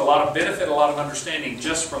growth, a lot of benefit, a lot of understanding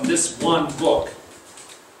just from this one book.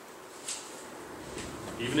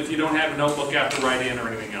 Even if you don't have a notebook out to write in or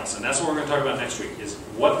anything else. And that's what we're going to talk about next week, is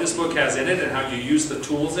what this book has in it and how you use the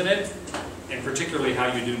tools in it, and particularly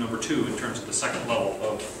how you do number 2 in terms of the second level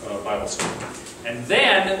of Bible study. And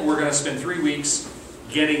then we're going to spend 3 weeks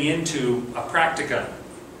getting into a practicum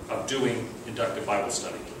of doing inductive Bible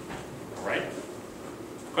study. All right?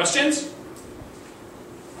 Questions?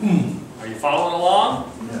 Are you following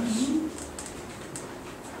along? Yes.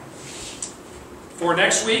 For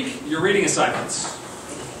next week, your reading assignments.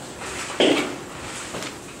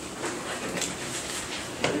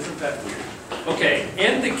 Isn't that weird? Okay,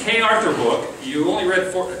 in the K. Arthur book, you only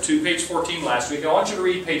read to page 14 last week. I want you to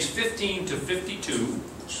read page 15 to 52.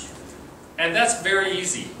 And that's very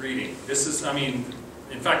easy reading. This is, in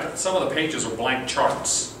fact, some of the pages are blank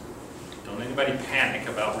charts. Don't anybody panic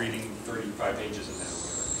about reading 35 pages of that.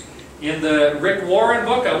 In the Rick Warren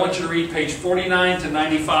book, I want you to read page 49 to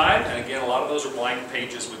 95. And again, a lot of those are blank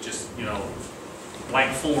pages with just,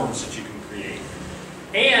 blank forms that you can create.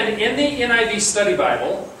 And in the NIV Study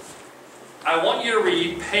Bible, I want you to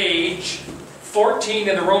read page 14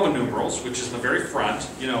 in the Roman numerals, which is in the very front.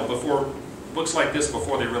 Before books like this,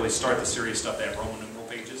 before they really start the serious stuff, they have Roman numeral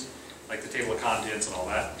pages, like the table of contents and all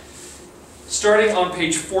that. Starting on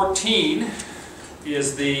page 14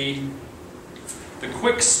 is the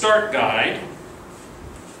quick start guide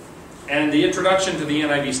and the introduction to the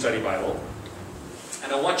NIV Study Bible.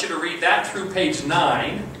 And I want you to read that through page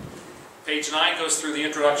 9. Page 9 goes through the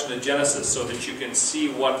introduction to Genesis so that you can see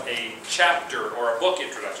what a chapter, or a book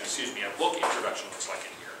introduction looks like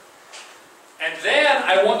in here. And then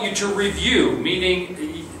I want you to review,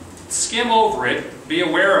 meaning skim over it, be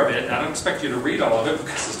aware of it. I don't expect you to read all of it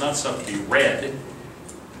because it's not stuff to be read.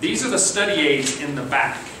 These are the study aids in the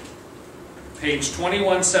back. Page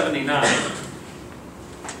 2179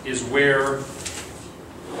 is where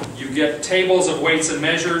you get tables of weights and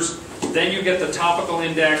measures. Then you get the topical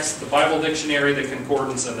index, the Bible dictionary, the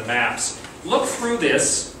concordance, and the maps. Look through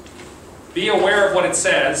this. Be aware of what it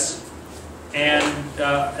says. And,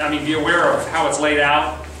 be aware of how it's laid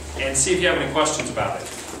out. And see if you have any questions about it.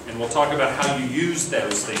 And we'll talk about how you use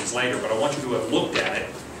those things later. But I want you to have looked at it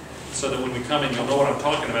so that when we come in, you'll know what I'm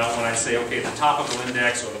talking about when I say, okay, the topical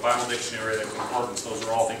index or the Bible dictionary, the concordance, those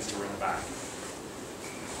are all things that are in the back.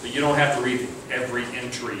 But you don't have to read every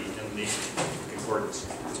entry in the concordance.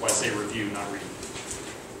 That's why I say review, not read.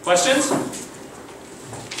 Questions?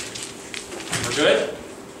 We're good?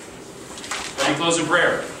 Let me close in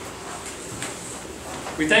prayer.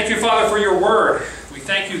 We thank you, Father, for your word. We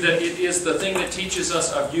thank you that it is the thing that teaches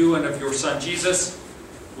us of you and of your Son, Jesus.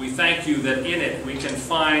 We thank you that in it we can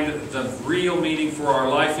find the real meaning for our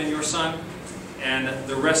life in your Son and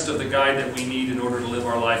the rest of the guide that we need in order to live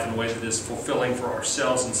our life in a way that is fulfilling for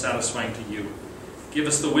ourselves and satisfying to you. Give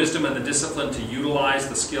us the wisdom and the discipline to utilize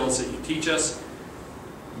the skills that you teach us.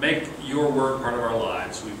 Make your word part of our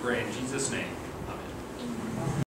lives. We pray in Jesus' name.